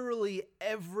literally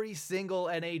every single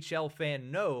NHL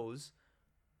fan knows.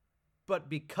 But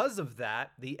because of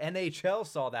that, the NHL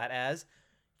saw that as,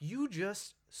 you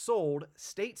just sold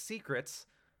state secrets,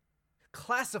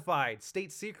 classified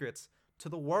state secrets, to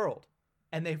the world.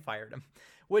 And they fired him,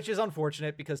 which is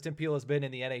unfortunate because Tim Peel has been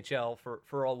in the NHL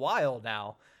for a while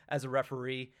now as a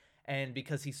referee. And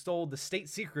because he sold the state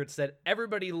secrets that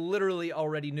everybody literally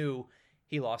already knew,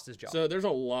 he lost his job. So there's a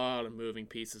lot of moving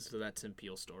pieces to that Tim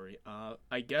Peel story.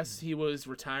 I guess he was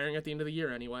retiring at the end of the year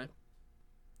anyway.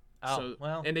 Oh, So,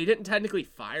 well. and they didn't technically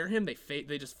fire him.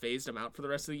 They just phased him out for the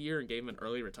rest of the year and gave him an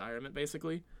early retirement,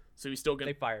 basically. So he's still They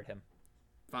getting fired him.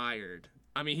 fired.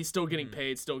 I mean, he's still getting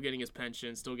paid, still getting his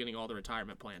pension, still getting all the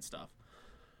retirement plan stuff.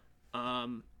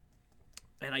 And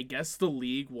I guess the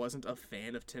league wasn't a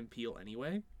fan of Tim Peel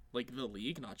anyway. Like, the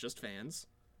league, not just fans.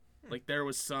 Like, there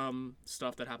was some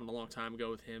stuff that happened a long time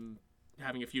ago with him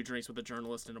having a few drinks with a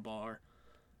journalist in a bar.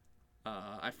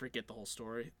 I forget the whole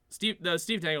story. The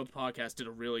Steve Dangle podcast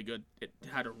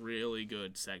had a really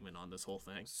good segment on this whole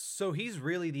thing. So he's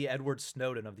really the Edward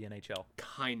Snowden of the NHL.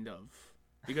 Kind of.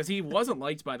 Because he wasn't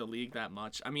liked by the league that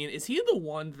much. I mean, is he the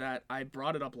one that I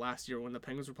brought it up last year when the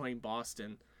Penguins were playing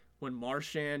Boston, when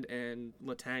Marchand and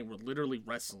Letang were literally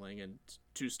wrestling and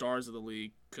two stars of the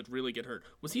league could really get hurt?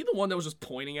 Was he the one that was just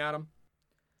pointing at him?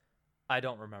 I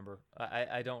don't remember.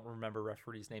 I don't remember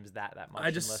referees' names that much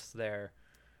unless they're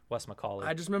Wes McCauley.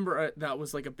 I just remember that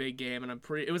was like a big game, and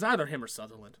it was either him or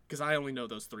Sutherland, because I only know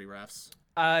those three refs.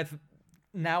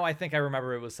 Now I think I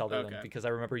remember it was Sutherland Okay. because I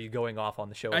remember you going off on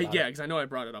the show about Yeah, it. because I know I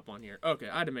brought it up on here. Okay,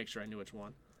 I had to make sure I knew which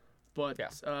one. But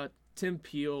Yeah. Tim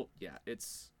Peel, yeah,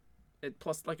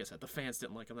 plus, like I said, the fans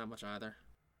didn't like him that much either.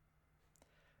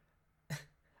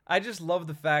 I just love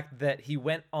the fact that he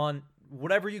went on,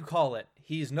 whatever you call it,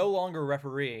 he's no longer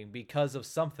refereeing because of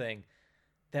something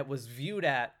that was viewed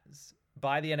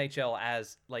by the NHL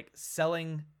as like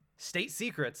selling state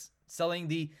secrets, selling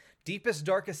the deepest,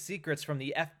 darkest secrets from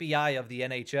the FBI of the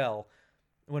NHL,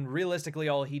 when realistically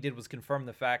all he did was confirm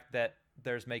the fact that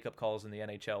there's makeup calls in the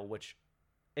NHL, which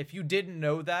if you didn't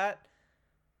know that,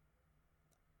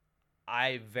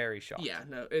 I'm very shocked. Yeah,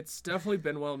 no, it's definitely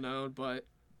been well known, but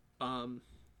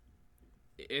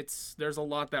there's a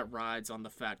lot that rides on the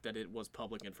fact that it was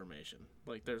public information.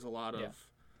 Like, there's a lot of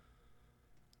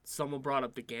someone brought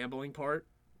up the gambling part,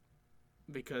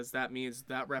 because that means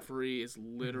that referee is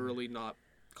literally not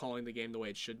calling the game the way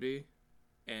it should be.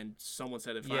 And someone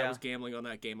said if I was gambling on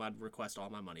that game, I'd request all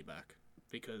my money back,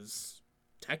 because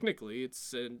technically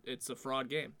it's a fraud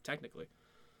game, technically,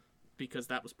 because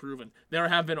that was proven. There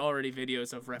have been already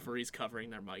videos of referees covering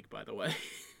their mic, by the way.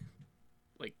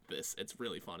 Like this, it's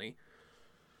really funny.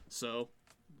 So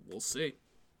we'll see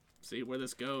where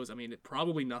this goes. I mean,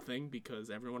 probably nothing, because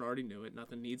everyone already knew it.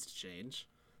 Nothing needs to change.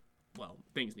 Well,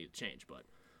 things need to change, but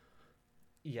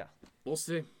Yeah. we'll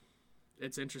see.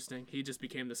 It's interesting. He just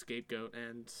became the scapegoat,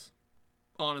 and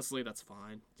honestly, that's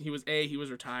fine. He was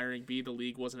retiring. B, the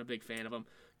league wasn't a big fan of him,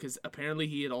 because apparently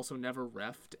he had also never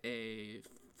reffed a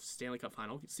Stanley Cup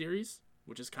Final Series,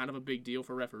 which is kind of a big deal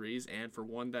for referees, and for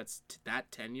one that's that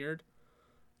tenured,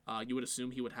 you would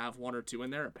assume he would have one or two in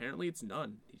there. Apparently, it's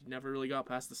none. He never really got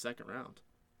past the second round,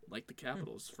 like the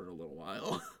Capitals for a little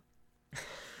while.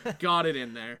 Got it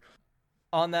in there.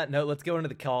 On that note, let's go into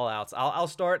the call-outs. I'll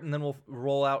start, and then we'll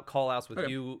roll out call-outs with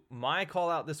Okay. you. My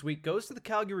call-out this week goes to the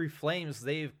Calgary Flames.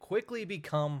 They've quickly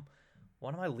become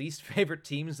one of my least favorite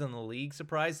teams in the league,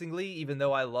 surprisingly, even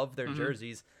though I love their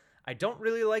jerseys. I don't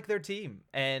really like their team,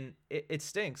 and it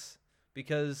stinks,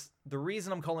 because the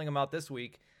reason I'm calling them out this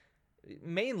week,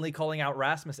 mainly calling out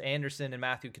Rasmus Anderson and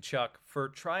Matthew Tkachuk for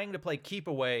trying to play keep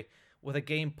away with a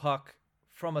game puck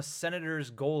from a Senators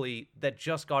goalie that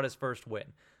just got his first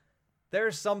win. There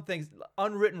are some things,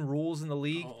 unwritten rules in the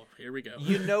league. Oh, here we go.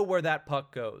 You know where that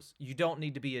puck goes. You don't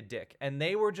need to be a dick. And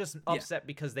they were just upset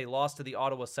because they lost to the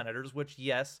Ottawa Senators, which,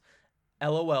 yes,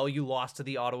 LOL, you lost to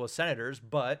the Ottawa Senators,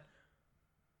 but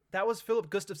that was Philip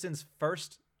Gustafson's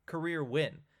first career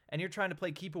win. And you're trying to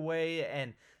play keep away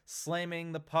and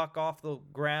slamming the puck off the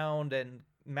ground and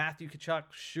Matthew Tkachuk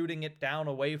shooting it down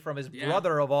away from his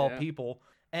brother of all people.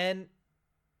 And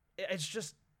it's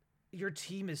just, your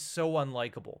team is so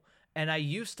unlikable. And I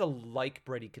used to like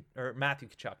Matthew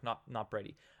Tkachuk, not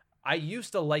Brady. I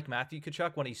used to like Matthew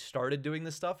Tkachuk when he started doing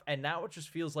this stuff, and now it just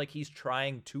feels like he's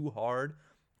trying too hard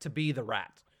to be the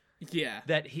Rat. Yeah.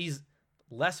 That he's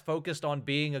less focused on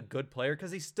being a good player,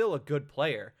 because he's still a good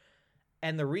player.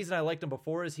 And the reason I liked him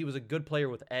before is he was a good player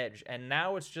with edge, and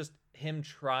now it's just him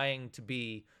trying to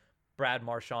be Brad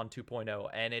Marchand 2.0,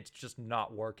 and it's just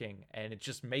not working, and it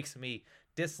just makes me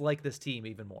dislike this team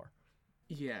even more.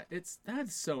 Yeah,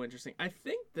 that's so interesting. I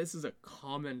think this is a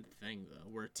common thing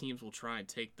though, where teams will try and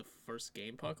take the first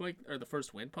game puck or the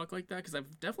first win puck like that, because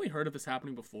I've definitely heard of this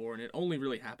happening before, and it only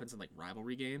really happens in like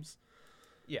rivalry games.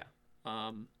 Yeah.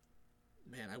 Man,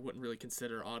 I wouldn't really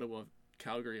consider Ottawa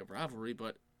Calgary a rivalry,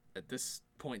 but at this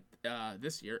point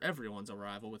this year, everyone's a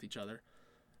rival with each other.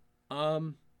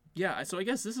 Yeah, so I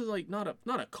guess this is like not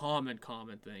a common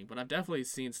thing, but I've definitely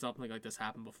seen something like this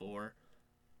happen before.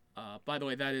 By the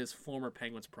way, that is former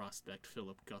Penguins prospect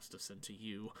Philip Gustafson to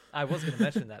you. I was going to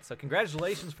mention that, so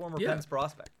congratulations, former Pens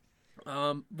prospect.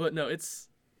 But no,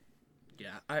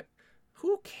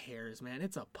 who cares, man?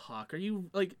 It's a puck. Are you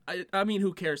like? I mean,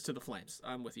 who cares to the Flames?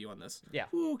 I'm with you on this. Yeah.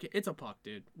 It's a puck,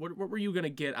 dude. What were you gonna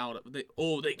get out of it?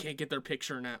 They can't get their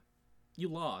picture now. You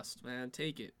lost, man.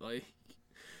 Take it. Like,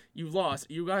 you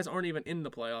lost. You guys aren't even in the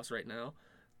playoffs right now,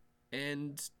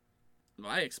 and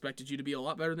I expected you to be a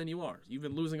lot better than you are. You've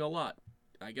been losing a lot.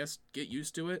 I guess get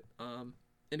used to it. And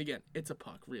again, it's a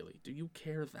puck, really. Do you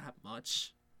care that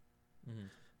much? Mm-hmm.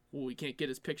 Well, we can't get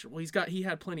his picture. Well, he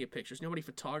had plenty of pictures. You know how many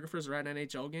photographers are at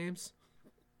NHL games?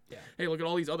 Yeah. Hey, look at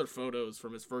all these other photos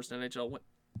from his first NHL win.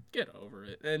 Get over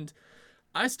it. And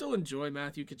I still enjoy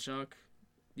Matthew Tkachuk.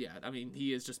 Yeah, I mean,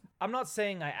 he is just... I'm not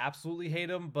saying I absolutely hate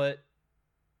him, but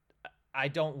I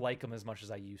don't like him as much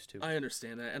as I used to. I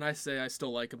understand that, and I say I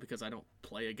still like him because I don't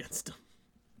play against him.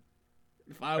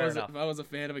 If I was a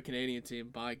fan of a Canadian team,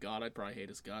 by God, I'd probably hate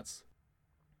his guts.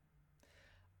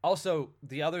 Also,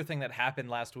 the other thing that happened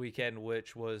last weekend,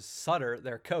 which was Sutter,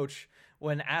 their coach,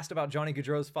 when asked about Johnny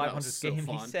Gaudreau's 500th game,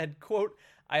 he said, quote,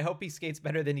 "I hope he skates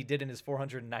better than he did in his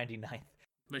 499th.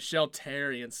 Michel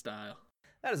Therrien style.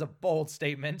 That is a bold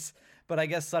statement, but I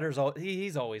guess Sutter's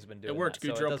he's always been doing it. It worked.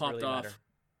 That, Gaudreau so popped really off. Matter.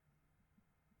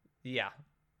 Yeah.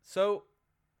 So,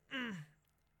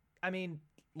 I mean,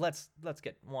 let's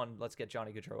get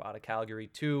Johnny Gaudreau out of Calgary.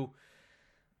 2,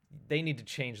 they need to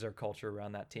change their culture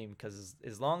around that team, because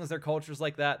as long as their culture's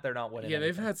like that, they're not winning. Yeah,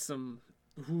 they've had some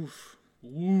they've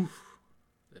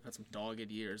had some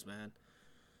dogged years, man.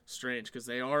 Strange, because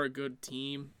they are a good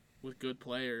team with good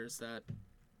players that,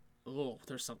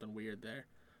 there's something weird there.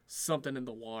 Something in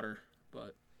the water,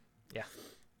 but yeah.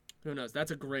 Who knows? That's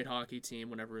a great hockey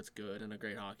team whenever it's good, and a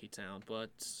great hockey town.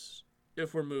 But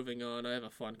if we're moving on, I have a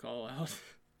fun call out.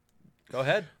 Go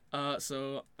ahead.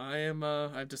 So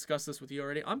I've discussed this with you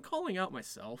already. I'm calling out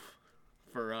myself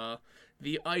for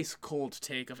the ice cold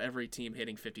take of every team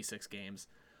hitting 56 games.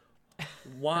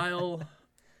 While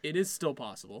it is still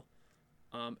possible,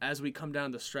 as we come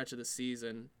down the stretch of the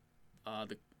season,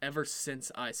 ever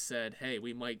since I said, hey,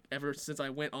 ever since I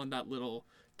went on that little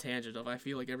tangent of I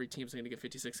feel like every team's going to get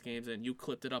 56 games, and you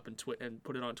clipped it up and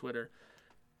put it on Twitter,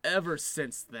 ever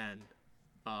since then,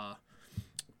 well,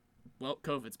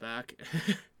 COVID's back.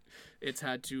 It's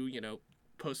had to,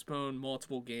 postpone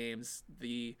multiple games.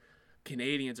 The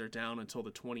Canadians are down until the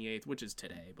 28th, which is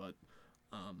today. But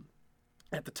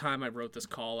at the time I wrote this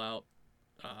call out,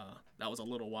 that was a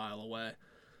little while away.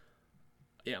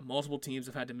 Yeah, multiple teams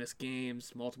have had to miss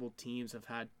games. Multiple teams have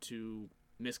had to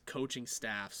miss coaching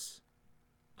staffs,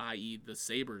 i.e. the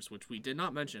Sabres, which we did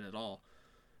not mention at all.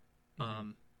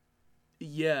 Mm-hmm.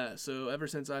 Yeah, so ever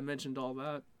since I mentioned all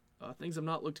that, things have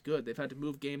not looked good. They've had to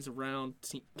move games around.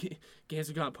 Games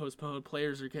have gotten postponed.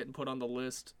 Players are getting put on the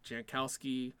list.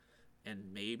 Jankowski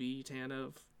and maybe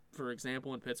Tanev, for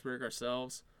example, in Pittsburgh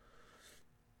ourselves.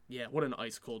 Yeah, what an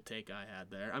ice-cold take I had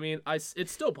there. I mean,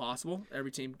 it's still possible.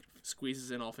 Every team squeezes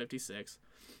in all 56.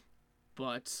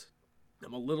 But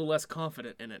I'm a little less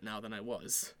confident in it now than I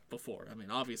was before. I mean,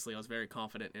 obviously, I was very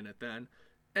confident in it then.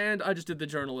 And I just did the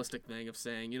journalistic thing of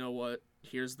saying, you know what?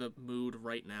 Here's the mood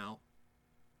right now.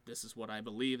 This is what I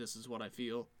believe. This is what I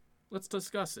feel. Let's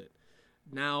discuss it.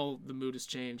 Now the mood has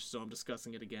changed, so I'm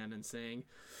discussing it again and saying,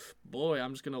 boy,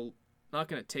 I'm just not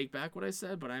gonna take back what I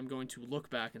said, but I'm going to look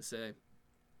back and say,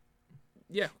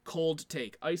 yeah, cold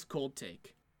take, ice cold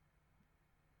take.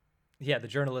 Yeah, the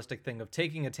journalistic thing of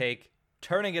taking a take,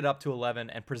 turning it up to 11,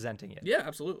 and presenting it. Yeah,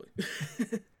 absolutely.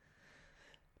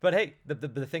 But hey,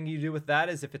 the thing you do with that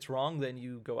is if it's wrong, then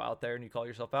you go out there and you call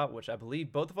yourself out, which I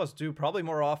believe both of us do probably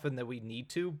more often than we need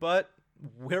to, but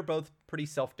we're both pretty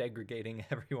self-degrading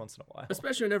every once in a while.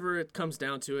 Especially whenever it comes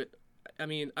down to it. I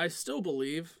mean, I still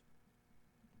believe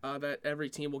that every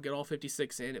team will get all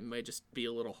 56 in. It might just be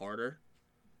a little harder.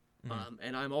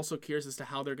 And I'm also curious as to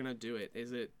how they're going to do it.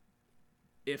 Is it,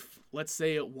 if, let's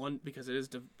say it one, because it is,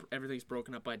 everything's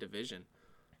broken up by division.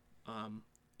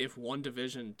 If one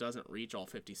division doesn't reach all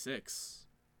 56,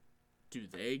 do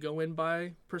they go in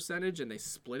by percentage and they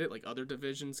split it? Like other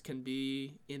divisions can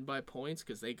be in by points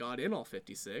because they got in all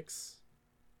 56.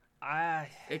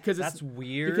 That's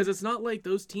weird. Because it's not like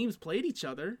those teams played each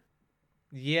other.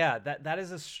 Yeah, that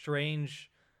is a strange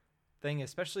thing,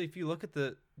 especially if you look at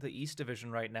the East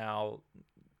Division right now.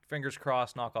 Fingers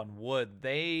crossed, knock on wood,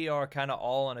 they are kind of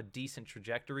all on a decent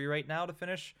trajectory right now to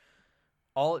finish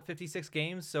all at 56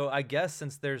 games. So I guess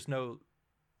since there's no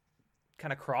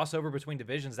kind of crossover between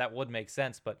divisions, that would make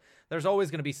sense. But there's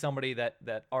always going to be somebody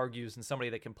that argues and somebody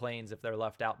that complains if they're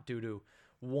left out due to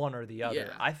one or the other.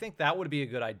 Yeah. I think that would be a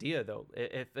good idea, though.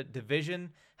 If a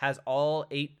division has all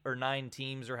 8 or 9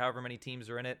 teams or however many teams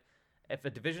are in it, if a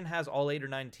division has all 8 or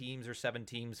 9 teams or 7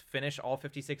 teams finish all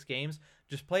 56 games,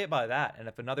 just play it by that. And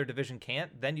if another division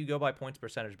can't, then you go by points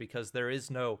percentage, because there is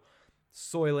no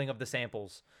soiling of the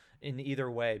samples in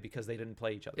either way because they didn't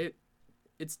play each other.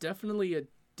 It's definitely a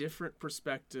different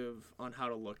perspective on how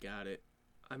to look at it.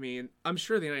 I mean, I'm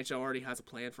sure the NHL already has a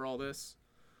plan for all this.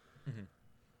 Mm-hmm.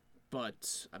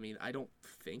 But, I mean, I don't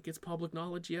think it's public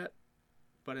knowledge yet.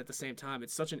 But at the same time,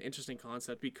 it's such an interesting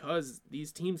concept because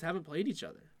these teams haven't played each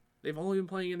other. They've only been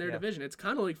playing in their division. It's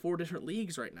kind of like 4 different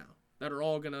leagues right now that are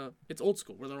all going to... It's old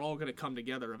school, where they're all going to come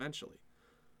together eventually.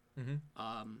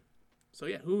 Mm-hmm. So,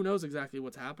 yeah, who knows exactly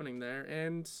what's happening there.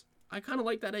 And I kind of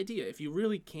like that idea. If you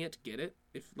really can't get it,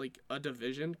 if, like, a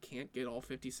division can't get all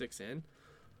 56 in,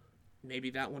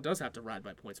 maybe that one does have to ride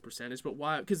by points percentage. But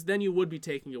why? Because then you would be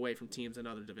taking away from teams in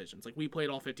other divisions. Like, we played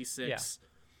all 56. Yeah.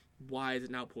 Why is it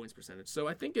now points percentage? So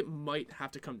I think it might have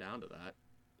to come down to that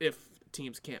if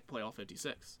teams can't play all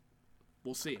 56.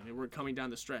 We'll see. I mean, we're coming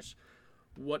down the stretch.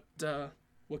 What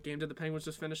game did the Penguins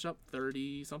just finish up?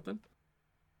 30-something?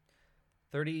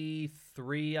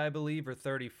 33, I believe, or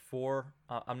 34.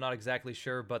 I'm not exactly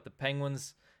sure, but the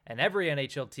Penguins and every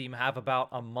NHL team have about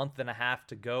a month and a half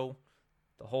to go.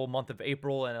 The whole month of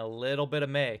April and a little bit of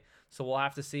May. So we'll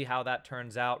have to see how that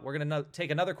turns out. We're going to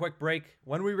take another quick break.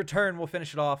 When we return, we'll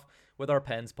finish it off with our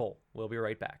Pens poll. We'll be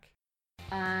right back.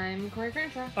 I'm Corey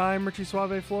Crenshaw. I'm Richie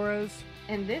Suave Flores.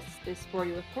 And this is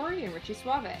Sporty with Corey and Richie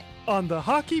Suave. On the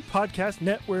Hockey Podcast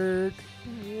Network.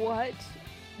 What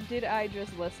did I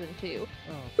just listen to?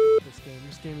 Oh, this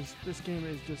game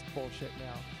is just bullshit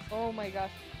now. Oh my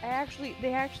gosh.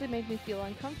 They actually make me feel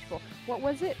uncomfortable. What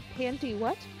was it? Panty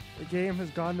what? The game has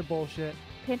gone to bullshit.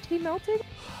 Panty melted?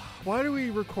 Why do we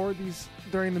record these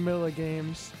during the middle of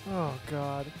games? Oh,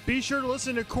 God. Be sure to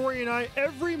listen to Corey and I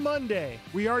every Monday.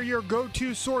 We are your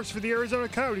go-to source for the Arizona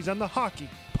Coyotes on the Hockey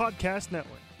Podcast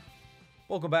Network.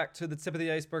 Welcome back to the Tip of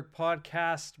the Iceberg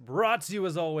podcast, brought to you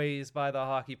as always by the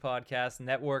Hockey Podcast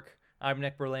Network. I'm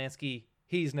Nick Berlansky.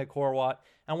 He's Nick Horwat.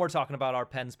 And we're talking about our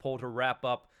Pens poll to wrap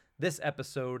up this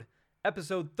episode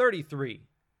 33,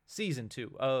 Season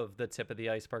 2 of the Tip of the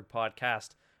Iceberg podcast.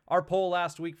 Our poll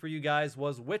last week for you guys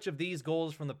was, which of these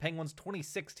goals from the Penguins'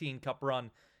 2016 Cup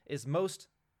run is most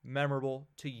memorable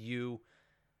to you?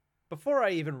 Before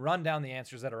I even run down the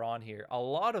answers that are on here, a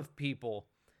lot of people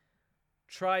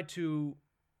try to,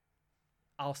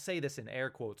 I'll say this in air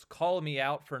quotes, call me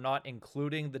out for not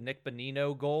including the Nick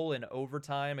Bonino goal in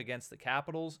overtime against the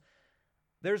Capitals.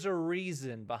 There's a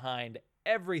reason behind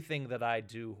everything that I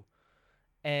do.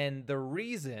 And the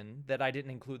reason that I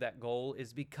didn't include that goal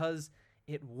is because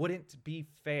it wouldn't be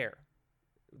fair.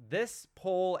 This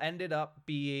poll ended up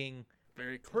being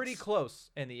pretty close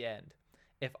in the end.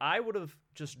 If I would have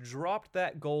just dropped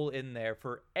that goal in there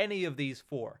for any of these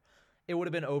 4, it would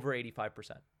have been over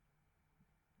 85%.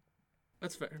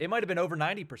 That's fair. It might have been over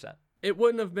 90%. It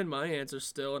wouldn't have been my answer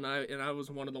still, and I was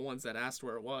one of the ones that asked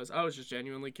where it was. I was just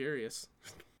genuinely curious.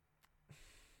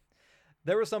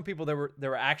 There were some people that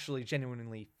were actually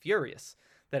genuinely furious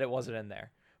that it wasn't in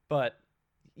there. But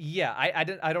yeah, I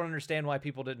don't understand why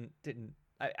people didn't.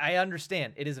 I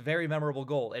understand it is a very memorable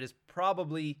goal. It is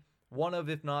probably one of,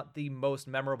 if not the most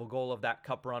memorable goal of that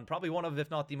cup run, probably one of, if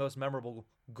not the most memorable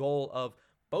goal of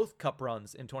both cup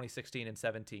runs in 2016 and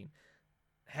 17.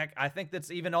 Heck, I think that's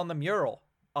even on the mural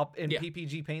up in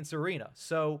PPG Paints Arena.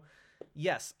 So,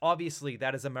 yes, obviously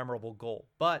that is a memorable goal,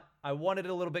 but I wanted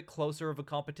a little bit closer of a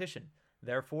competition.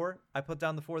 Therefore, I put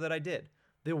down the 4 that I did.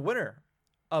 The winner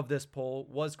of this poll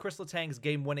was Chris Letang's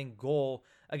game-winning goal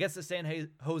against the San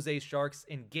Jose Sharks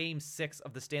in Game 6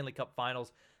 of the Stanley Cup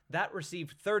Finals. That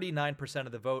received 39%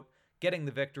 of the vote, getting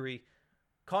the victory.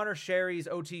 Connor Sherry's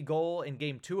OT goal in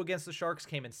Game 2 against the Sharks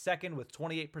came in second with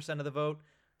 28% of the vote.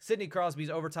 Sidney Crosby's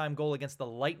overtime goal against the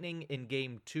Lightning in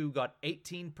Game 2 got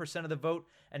 18% of the vote.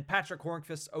 And Patrick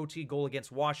Hornqvist's OT goal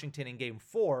against Washington in Game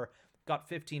 4 got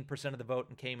 15% of the vote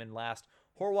and came in last.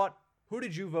 Horwat, who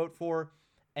did you vote for?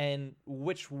 And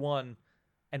which one,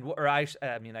 I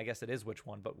guess it is which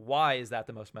one, but why is that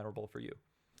the most memorable for you?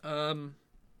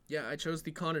 Yeah, I chose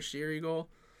the Connor Sherry goal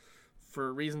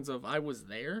for reasons of I was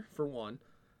there, for one,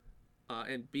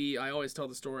 and B, I always tell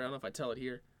the story, I don't know if I tell it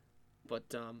here,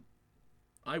 but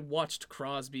I watched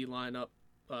Crosby line up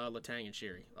Letang and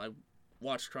Sherry. I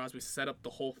watched Crosby set up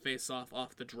the whole face-off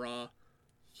off the draw.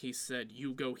 He said,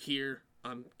 you go here,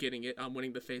 I'm getting it, I'm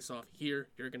winning the face-off here,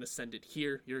 you're going to send it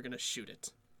here, you're going to shoot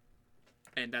it.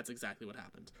 And that's exactly what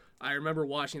happened. I remember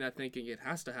watching that thinking it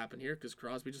has to happen here because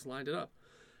Crosby just lined it up.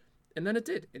 And then it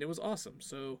did, and it was awesome.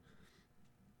 So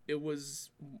it was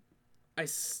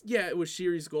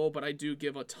Sherry's goal, but I do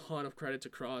give a ton of credit to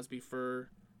Crosby for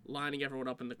lining everyone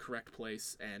up in the correct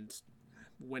place and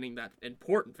winning that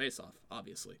important face-off,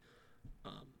 obviously.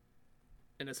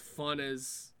 And as fun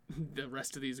as the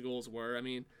rest of these goals were, I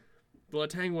mean, the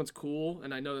Letang one's cool,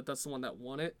 and I know that that's the one that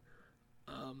won it.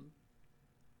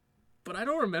 But I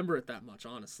don't remember it that much,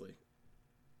 honestly.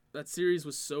 That series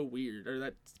was so weird, or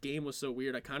that game was so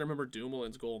weird. I kind of remember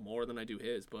Dumoulin's goal more than I do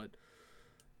his, but,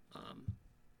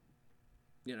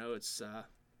 it's,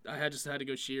 I just had to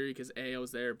go Sherry because A, I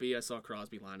was there, B, I saw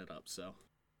Crosby line it up, so.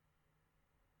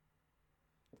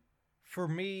 For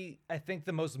me, I think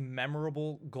the most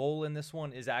memorable goal in this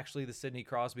one is actually the Sidney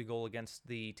Crosby goal against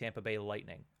the Tampa Bay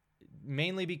Lightning.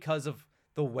 Mainly because of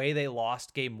the way they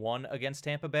lost Game 1 against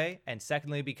Tampa Bay, and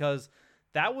secondly because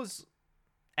that was,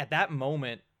 at that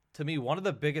moment, to me, one of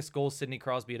the biggest goals Sidney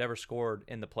Crosby had ever scored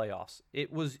in the playoffs.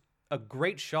 It was a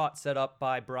great shot set up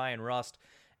by Brian Rust,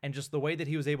 and just the way that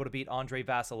he was able to beat Andrei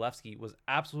Vasilevsky was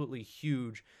absolutely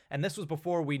huge. And this was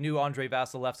before we knew Andrei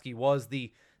Vasilevsky was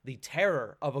the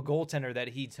terror of a goaltender that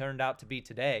he turned out to be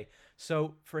today.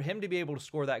 So for him to be able to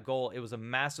score that goal, it was a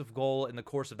massive goal in the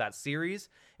course of that series.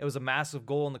 It was a massive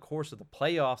goal in the course of the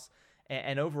playoffs.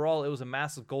 And overall, it was a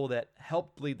massive goal that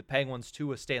helped lead the Penguins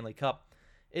to a Stanley Cup.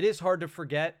 It is hard to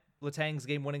forget Letang's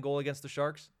game-winning goal against the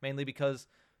Sharks, mainly because,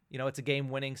 it's a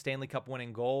game-winning, Stanley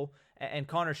Cup-winning goal. And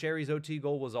Connor Sherry's OT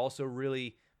goal was also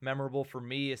really memorable for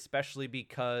me, especially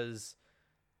because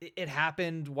it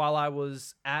happened while I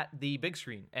was at the big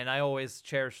screen, and I always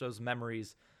cherish those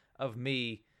memories of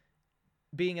me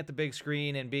being at the big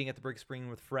screen and being at the big screen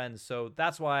with friends. So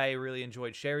that's why I really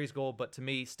enjoyed Sherry's goal, but to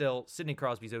me, still, Sidney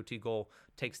Crosby's OT goal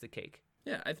takes the cake.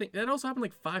 Yeah, I think that also happened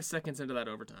like 5 seconds into that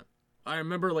overtime. I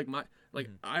remember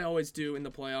I always do in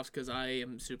the playoffs because I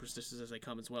am superstitious as they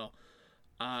come as well.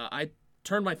 I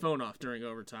turned my phone off during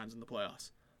overtimes in the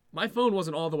playoffs. My phone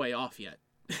wasn't all the way off yet.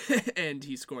 And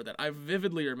he scored that. I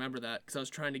vividly remember that because I was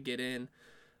trying to get in.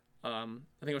 I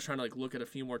think I was trying to look at a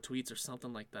few more tweets or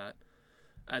something like that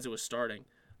as it was starting.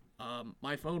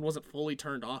 My phone wasn't fully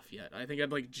turned off yet. I think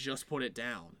I'd just put it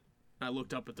down. I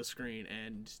looked up at the screen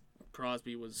and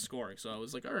Crosby was scoring. So I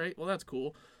was like, all right, well, that's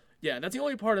cool. Yeah, that's the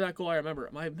only part of that goal I remember.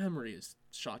 My memory is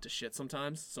shot to shit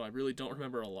sometimes, so I really don't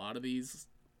remember a lot of these,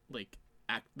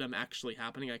 them actually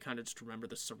happening. I kind of just remember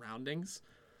the surroundings.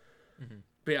 Mm-hmm.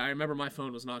 But yeah, I remember my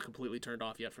phone was not completely turned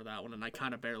off yet for that one, and I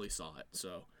kind of barely saw it.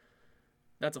 So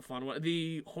that's a fun one.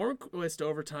 The Hornqvist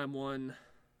overtime one,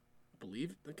 I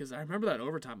believe, because I remember that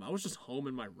overtime. I was just home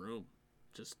in my room,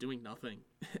 just doing nothing.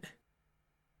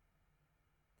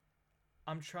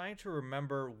 I'm trying to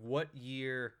remember what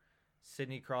year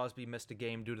Sidney Crosby missed a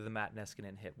game due to the Matt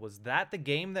Niskanen hit. Was that the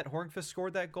game that Hornqvist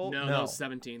scored that goal? No, that was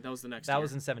 17. That was the next year. That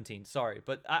was in 17, sorry.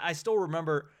 But I still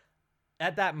remember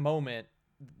at that moment,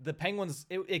 the Penguins,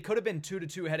 it could have been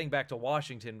 2-2 heading back to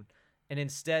Washington, and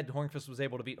instead Hornqvist was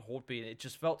able to beat Holtby. And it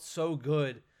just felt so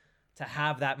good to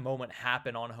have that moment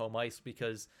happen on home ice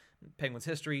because Penguins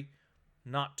history,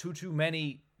 not too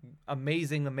many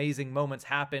amazing moments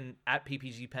happen at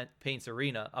PPG Paints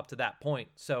Arena up to that point.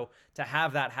 So to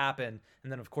have that happen,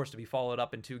 and then of course to be followed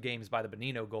up in 2 games by the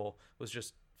Bonino goal was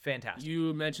just fantastic.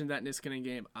 You mentioned that Niskanen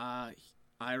game. I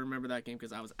remember that game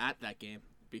because I was at that game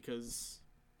because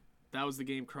that was the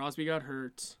game. Crosby got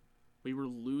hurt. We were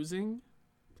losing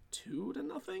 2-0.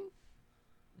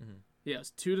 Mm-hmm. Yeah, it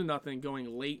was 2-0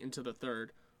 going late into the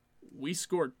third. We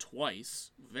scored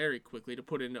twice very quickly to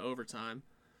put it into overtime,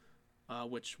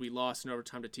 which we lost in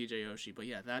overtime to TJ Oshie. But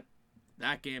yeah,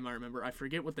 that game I remember. I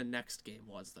forget what the next game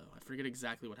was, though. I forget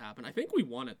exactly what happened. I think we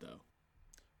won it, though.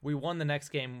 We won the next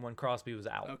game when Crosby was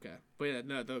out. Okay. But yeah,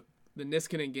 no, the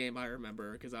Niskanen game I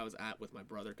remember because I was at with my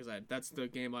brother because that's the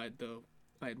game I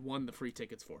had won the free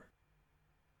tickets for.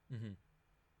 Mm-hmm.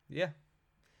 Yeah.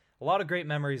 A lot of great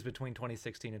memories between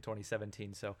 2016 and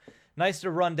 2017. So nice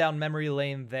to run down memory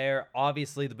lane there.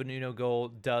 Obviously, the Bonino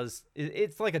goal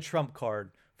it's like a trump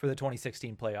card for the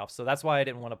 2016 playoffs. So that's why I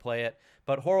didn't want to play it.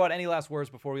 But Horwat, any last words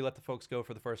before we let the folks go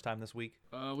for the first time this week?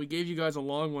 We gave you guys a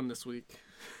long one this week.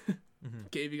 Mm-hmm.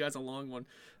 Gave you guys a long one.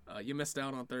 You missed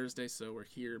out on Thursday, so we're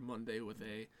here Monday with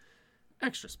a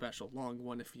extra special long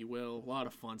one, if you will. A lot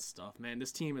of fun stuff, man.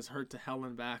 This team is hurt to hell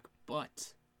and back,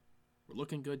 but we're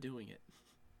looking good doing it.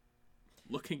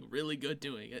 Looking really good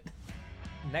doing it.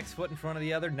 Next foot in front of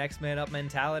the other, next man up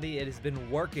mentality. It has been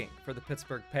working for the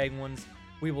Pittsburgh Penguins.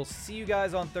 We will see you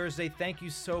guys on Thursday. Thank you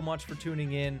so much for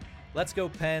tuning in. Let's go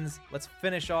Pens. Let's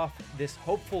finish off this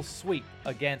hopeful sweep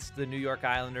against the New York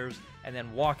Islanders and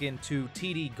then walk into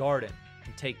TD Garden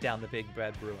and take down the Big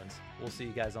Red Bruins. We'll see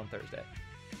you guys on Thursday.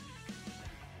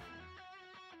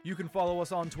 You can follow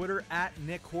us on Twitter at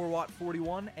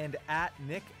NickHorwat41 and at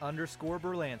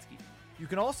Nick_Berlansky. You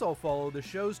can also follow the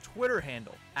show's Twitter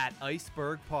handle at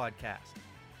Iceberg Podcast.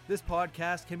 This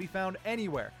podcast can be found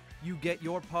anywhere you get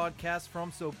your podcasts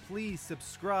from, so please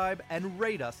subscribe and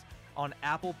rate us on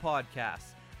Apple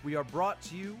Podcasts. We are brought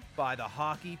to you by the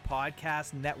Hockey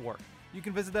Podcast Network. You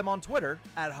can visit them on Twitter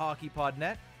at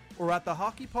HockeyPodNet or at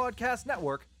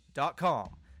thehockeypodcastnetwork.com.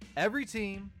 Every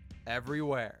team,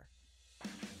 everywhere.